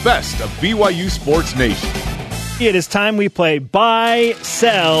is the best of BYU Sports Nation. It is time we play buy,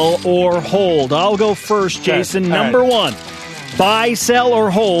 sell, or hold. I'll go first, Jason. Okay. Number one, buy, sell,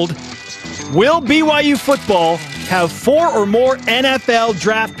 or hold. Will BYU football have 4 or more NFL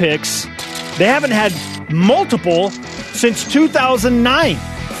draft picks? They haven't had multiple since 2009.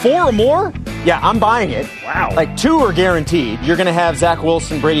 4 or more? Yeah, I'm buying it. Wow. Like 2 are guaranteed. You're going to have Zach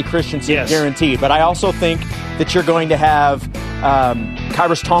Wilson, Brady Christensen guaranteed. But I also think that you're going to have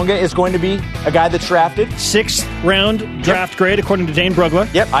Kyrus Tonga is going to be a guy that's drafted. 6th round draft grade, according to Dane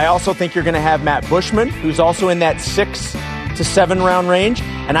Brugler. Yep. I also think you're going to have Matt Bushman, who's also in that 6 to 7 round range.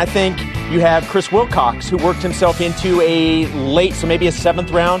 And I think you have Chris Wilcox, who worked himself into a late, so maybe a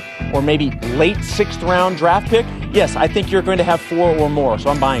 7th round or maybe late 6th round draft pick. Yes, I think you're going to have 4 or more, so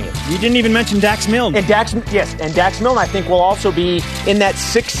I'm buying it. You didn't even mention Dax Milne. And Dax Milne, I think, will also be in that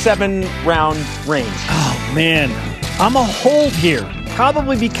 6-7 round range. Oh, man. I'm a hold here,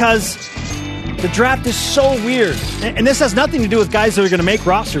 probably because the draft is so weird. And this has nothing to do with guys that are going to make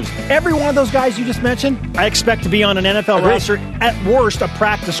rosters. Every one of those guys you just mentioned, I expect to be on an NFL roster, at worst, a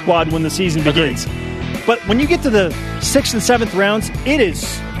practice squad when the season begins. But when you get to the 6th and 7th rounds, it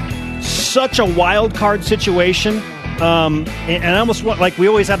is such a wild card situation. And I almost want, like we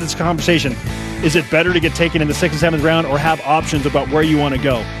always have this conversation, is it better to get taken in the 6th and 7th round or have options about where you want to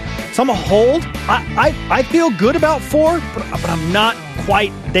go? So I'm a hold. I feel good about 4, but I'm not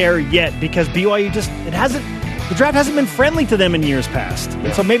quite there yet because BYU the draft hasn't been friendly to them in years past.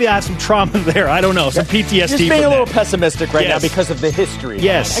 And so maybe I have some trauma there. I don't know, some PTSD. Just being a little pessimistic right now because of the history.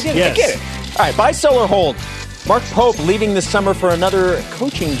 Yes, I get it. All right, buy, sell, or hold. Mark Pope leaving this summer for another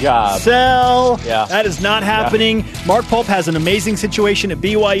coaching job. Sell. Yeah. That is not happening. Yeah. Mark Pope has an amazing situation at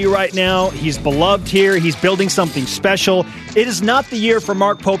BYU right now. He's beloved here. He's building something special. It is not the year for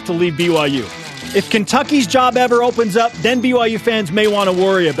Mark Pope to leave BYU. If Kentucky's job ever opens up, then BYU fans may want to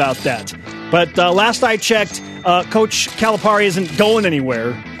worry about that. But last I checked, Coach Calipari isn't going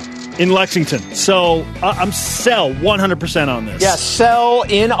anywhere in Lexington. So I'm sell 100% on this. Yeah, sell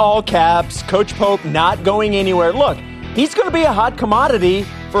in all caps. Coach Pope not going anywhere. Look, he's going to be a hot commodity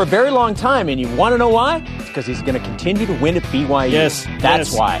for a very long time. And you want to know why? It's because he's going to continue to win at BYU. Yes.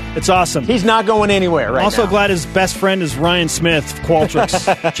 That's why. It's awesome. He's not going anywhere right now. Also glad his best friend is Ryan Smith,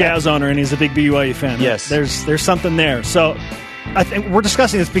 Qualtrics jazz owner, and he's a big BYU fan. Yes. There's something there. So I think we're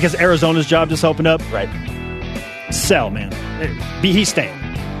discussing this because Arizona's job just opened up. Right. Sell, man. He's staying.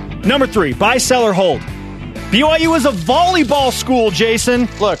 Number 3, buy, sell, or hold. BYU is a volleyball school, Jason.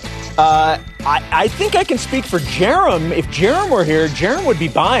 Look, I think I can speak for Jerem. If Jerem were here, Jerem would be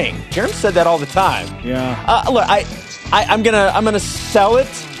buying. Jerem said that all the time. Yeah. Look, I'm gonna sell it.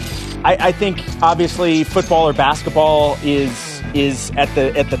 I think obviously football or basketball is at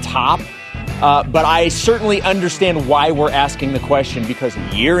the top. But I certainly understand why we're asking the question because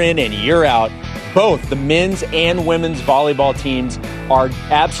year in and year out, both the men's and women's volleyball teams are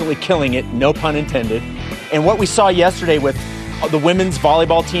absolutely killing it, no pun intended. And what we saw yesterday with the women's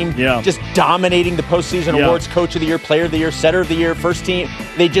volleyball team just dominating the postseason awards, Coach of the Year, Player of the Year, Setter of the Year, First Team,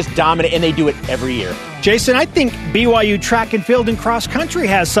 they just dominate, and they do it every year. Jason, I think BYU track and field and cross country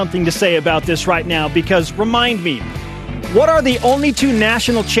has something to say about this right now because, remind me, what are the only 2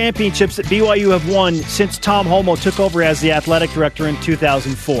 national championships that BYU have won since Tom Holmoe took over as the athletic director in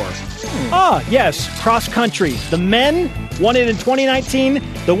 2004? Yes, cross country. The men won it in 2019.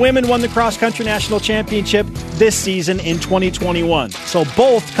 The women won the cross country national championship this season in 2021. So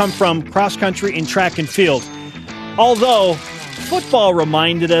both come from cross country and track and field. Although football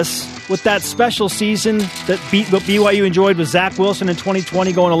reminded us with that special season that BYU enjoyed with Zach Wilson in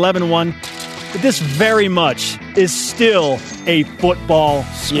 2020 going 11-1. This very much is still a football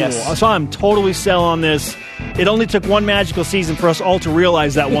school. Yes. So I'm totally sell on this. It only took one magical season for us all to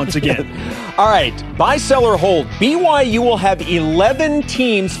realize that once again. All right, buy, sell, or hold. BYU will have 11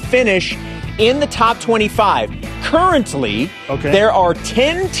 teams finish in the top 25. Currently, there are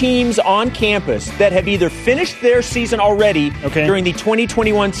 10 teams on campus that have either finished their season already during the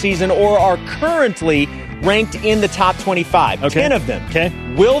 2021 season or are currently ranked in the top 25. 10 of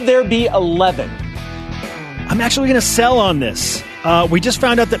them. Will there be 11? I'm actually going to sell on this. We just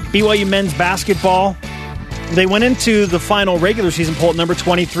found out that BYU men's basketball, they went into the final regular season poll at number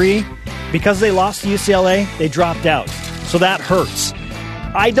 23. Because they lost to UCLA, they dropped out. So that hurts.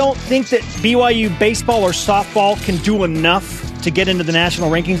 I don't think that BYU baseball or softball can do enough to get into the national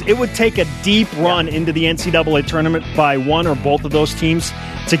rankings. It would take a deep run into the NCAA tournament by one or both of those teams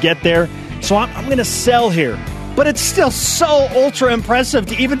to get there. So I'm going to sell here. But it's still so ultra impressive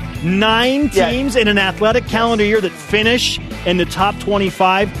to even 9 teams in an athletic calendar year that finish in the top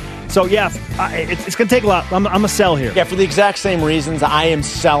 25. So, it's going to take a lot. I'm a sell here. Yeah, for the exact same reasons, I am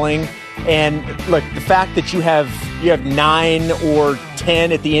selling. And look, the fact that you have 9 or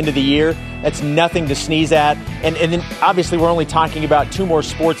 10 at the end of the year, that's nothing to sneeze at. And then obviously we're only talking about 2 more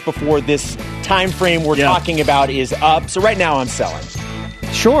sports before this time frame we're talking about is up. So right now I'm selling.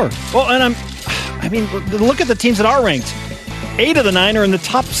 Sure. Well, and look at the teams that are ranked. 8 of the 9 are in the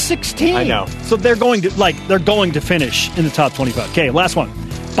top 16. I know. So they're going to finish in the top 25. Okay, last one.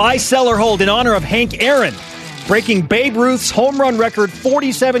 Buy, sell, or hold in honor of Hank Aaron, breaking Babe Ruth's home run record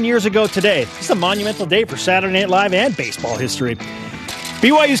 47 years ago today. This is a monumental day for Saturday Night Live and baseball history.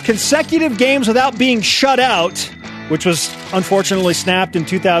 BYU's consecutive games without being shut out, which was unfortunately snapped in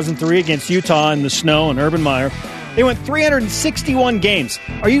 2003 against Utah in the snow and Urban Meyer. They went 361 games.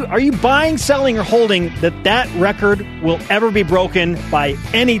 Are you buying, selling, or holding that record will ever be broken by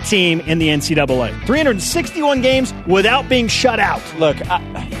any team in the NCAA? 361 games without being shut out. Look,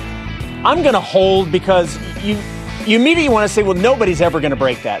 I'm going to hold because you immediately want to say, well, nobody's ever going to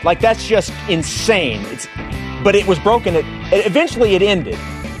break that. Like, that's just insane. But it was broken. Eventually it ended.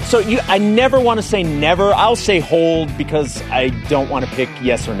 So I never want to say never. I'll say hold because I don't want to pick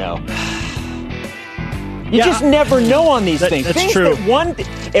yes or no. You just never know on these things. That's things true.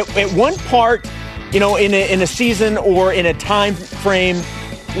 That at one part, in a season or in a time frame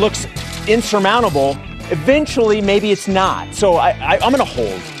looks insurmountable, eventually maybe it's not. So I'm going to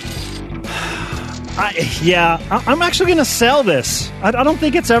hold. I'm actually going to sell this. I don't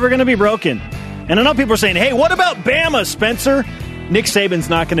think it's ever going to be broken. And I know people are saying, hey, what about Bama, Spencer? Nick Saban's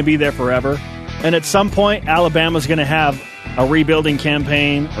not going to be there forever. And at some point, Alabama's going to have a rebuilding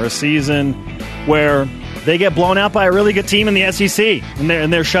campaign or a season where they get blown out by a really good team in the SEC,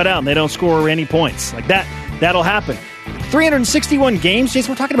 and they're shut out, and they don't score any points. Like that'll happen. 361 games,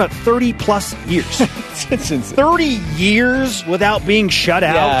 Jason, we're talking about 30-plus years. It's 30 years without being shut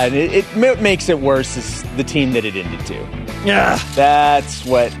out. Yeah, it makes it worse is the team that it ended to. Yeah. That's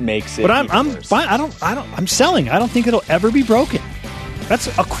what makes it worse. Fine. I'm selling. I don't think it'll ever be broken. That's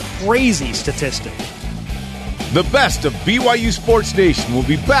a crazy statistic. The best of BYU Sports Nation will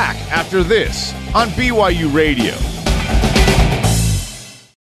be back after this on BYU Radio.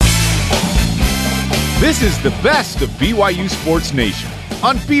 This is the best of BYU Sports Nation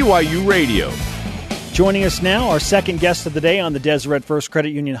on BYU Radio. Joining us now, our second guest of the day on the Deseret First Credit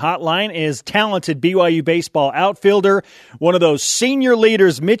Union Hotline is talented BYU baseball outfielder, one of those senior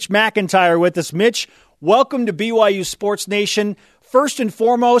leaders, Mitch McIntyre with us. Mitch, welcome to BYU Sports Nation. First and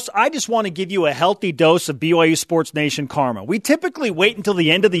foremost, I just want to give you a healthy dose of BYU Sports Nation karma. We typically wait until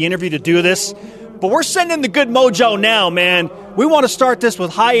the end of the interview to do this, but we're sending the good mojo now, man. We want to start this with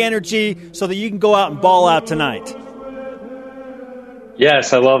high energy so that you can go out and ball out tonight.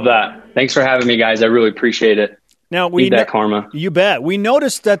 Yes, I love that. Thanks for having me, guys. I really appreciate it. Now, Need that karma. You bet. We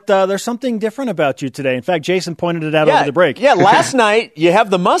noticed that there's something different about you today. In fact, Jason pointed it out over the break. Yeah, last night you have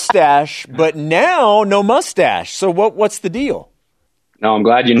the mustache, but now no mustache. So what's the deal? No, I'm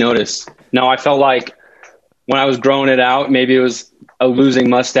glad you noticed. No, I felt like when I was growing it out, maybe it was a losing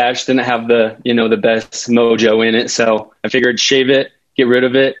mustache, didn't have the best mojo in it. So I figured shave it, get rid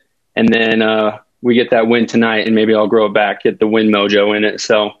of it, and then we get that win tonight, and maybe I'll grow it back, get the win mojo in it.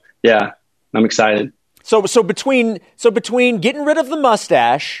 So yeah, I'm excited. So between getting rid of the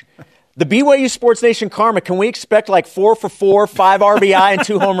mustache, the BYU Sports Nation karma, can we expect like 4 for 4, 5 RBI, and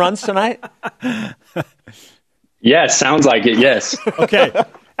 2 home runs tonight? Yes, sounds like it, yes. Okay.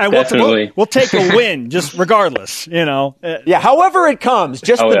 And we'll take a win, just regardless, Yeah, however it comes,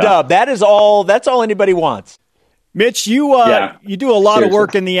 just the dub. That's all anybody wants. Mitch, you do a lot of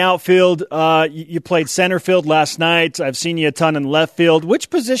work in the outfield. You played center field last night. I've seen you a ton in left field.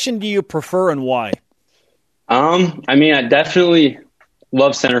 Which position do you prefer and why? I definitely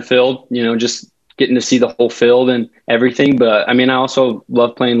love center field, just getting to see the whole field and everything. But, I also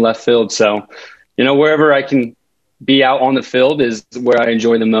love playing left field. So, wherever I can be out on the field is where I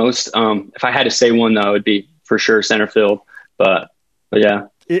enjoy the most. If I had to say one, though, it would be for sure center field. But yeah.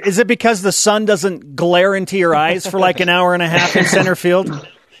 Is it because the sun doesn't glare into your eyes for like an hour and a half in center field?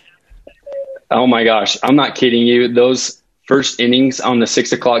 Oh, my gosh. I'm not kidding you. Those first innings on the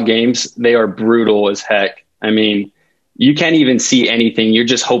 6 o'clock games, they are brutal as heck. You can't even see anything. You're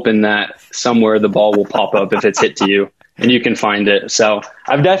just hoping that somewhere the ball will pop up if it's hit to you and you can find it. So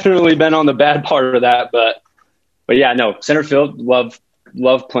I've definitely been on the bad part of that, but yeah, no, center field, love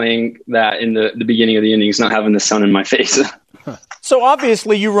playing that in the beginning of the innings, not having the sun in my face. So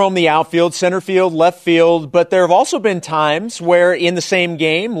obviously you roam the outfield, center field, left field, but there have also been times where in the same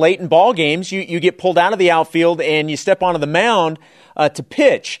game, late in ball games, you get pulled out of the outfield and you step onto the mound to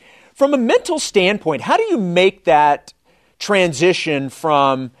pitch. From a mental standpoint, how do you make that transition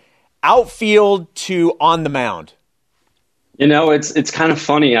from outfield to on the mound? It's kind of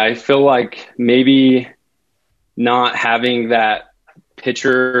funny. I feel like maybe not having that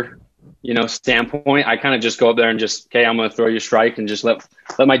pitcher, standpoint, I kind of just go up there and just, okay, I'm going to throw you a strike and just let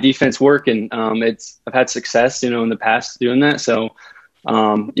my defense work. And I've had success, in the past doing that. So,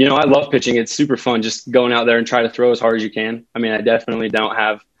 I love pitching. It's super fun just going out there and try to throw as hard as you can. I mean, I definitely don't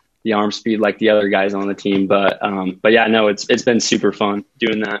have the arm speed like the other guys on the team, but yeah, no, it's been super fun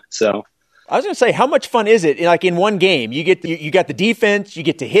doing that. So I was going to say, how much fun is it? Like in one game, you got the defense, you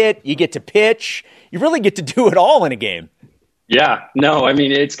get to hit, you get to pitch, you really get to do it all in a game. Yeah, no, I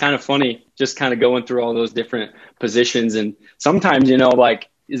mean, it's kind of funny just kind of going through all those different positions. And sometimes, like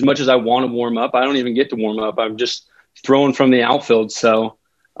as much as I want to warm up, I don't even get to warm up. I'm just throwing from the outfield. So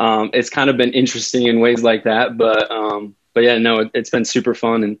it's kind of been interesting in ways like that. But yeah, no, it's been super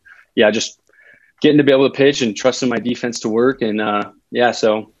fun. And yeah, just getting to be able to pitch and trusting my defense to work. And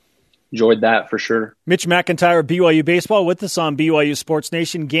so enjoyed that for sure. Mitch McIntyre, BYU Baseball, with us on BYU Sports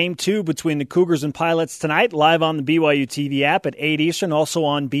Nation. Game 2 between the Cougars and Pilots tonight, live on the BYU TV app at 8 Eastern, also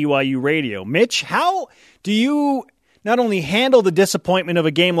on BYU Radio. Mitch, how do you not only handle the disappointment of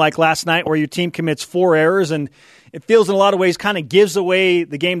a game like last night where your team commits 4 errors and it feels in a lot of ways kind of gives away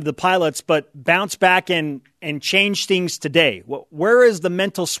the game to the Pilots, but bounce back and change things today? Where is the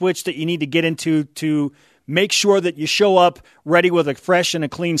mental switch that you need to get into to make sure that you show up ready with a fresh and a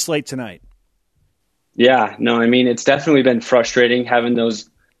clean slate tonight? Yeah, no, I mean, it's definitely been frustrating having those,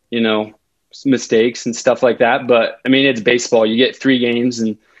 mistakes and stuff like that. But I mean, it's baseball. You get 3 games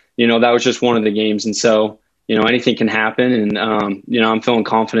and, that was just one of the games. And so, anything can happen. And, I'm feeling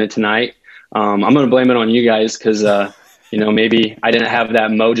confident tonight. I'm going to blame it on you guys because, maybe I didn't have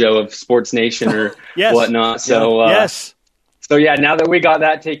that mojo of Sports Nation or yes. whatnot. So, yes. So, yeah, now that we got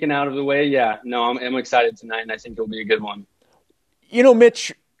that taken out of the way, I'm excited tonight, and I think it'll be a good one.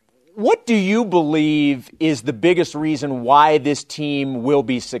 Mitch, what do you believe is the biggest reason why this team will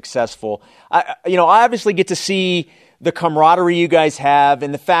be successful? I obviously get to see the camaraderie you guys have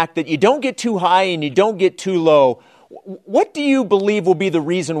and the fact that you don't get too high and you don't get too low. What do you believe will be the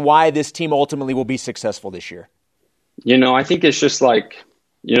reason why this team ultimately will be successful this year? I think it's just like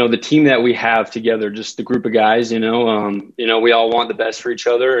 – the team that we have together, just the group of guys, we all want the best for each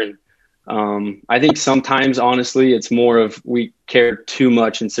other. And I think sometimes, honestly, it's more of we care too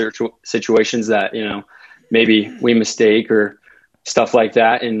much in situations that, maybe we mistake or stuff like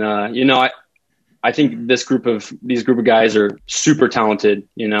that. And, I think these group of guys are super talented,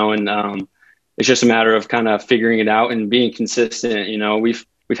 and it's just a matter of kind of figuring it out and being consistent. We've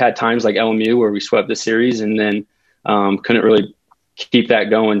had times like LMU where we swept the series and then couldn't really keep that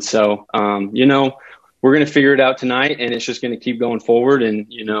going. So, we're going to figure it out tonight and it's just going to keep going forward. And,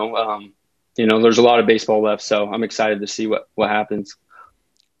 there's a lot of baseball left. So I'm excited to see what happens.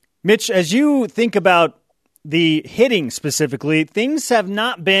 Mitch, as you think about the hitting specifically, things have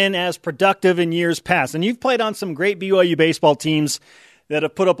not been as productive in years past. And you've played on some great BYU baseball teams that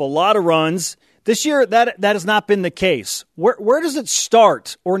have put up a lot of runs. This year, that has not been the case. Where does it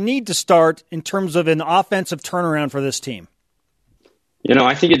start or need to start in terms of an offensive turnaround for this team?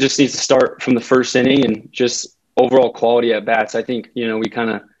 I think it just needs to start from the first inning and just overall quality at bats. I think, we kind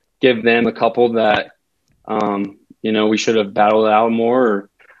of give them a couple that, we should have battled out more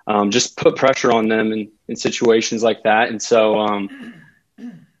or just put pressure on them in situations like that. And so,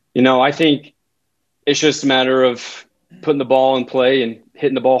 I think it's just a matter of putting the ball in play and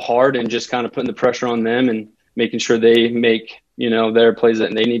hitting the ball hard and just kind of putting the pressure on them and making sure they make, their plays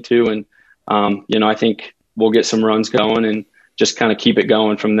that they need to. And, I think we'll get some runs going and just kind of keep it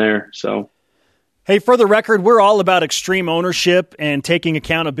going from there. So, hey, for the record, we're all about extreme ownership and taking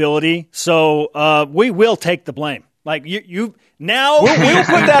accountability. So we will take the blame. Like you now, we'll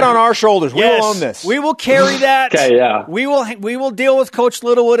put that on our shoulders. Yes, we'll own this. We will carry that. Okay, yeah. We will deal with Coach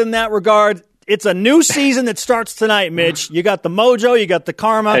Littlewood in that regard. It's a new season that starts tonight, Mitch. You got the mojo, you got the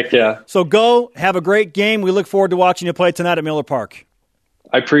karma. Heck yeah. So go have a great game. We look forward to watching you play tonight at Miller Park.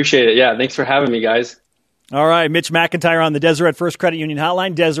 I appreciate it. Yeah, thanks for having me, guys. All right, Mitch McIntyre on the Deseret First Credit Union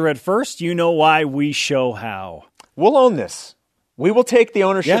Hotline. Deseret First, you know why, we show how. We'll own this. We will take the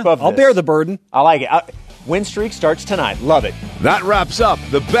ownership of this. I'll bear the burden. I like it. Win streak starts tonight. Love it. That wraps up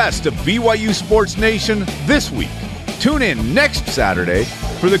the best of BYU Sports Nation this week. Tune in next Saturday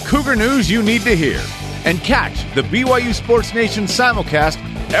for the Cougar news you need to hear. And catch the BYU Sports Nation simulcast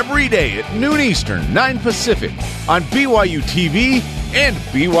every day at noon Eastern, 9 Pacific on BYU TV and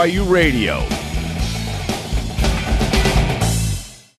BYU Radio.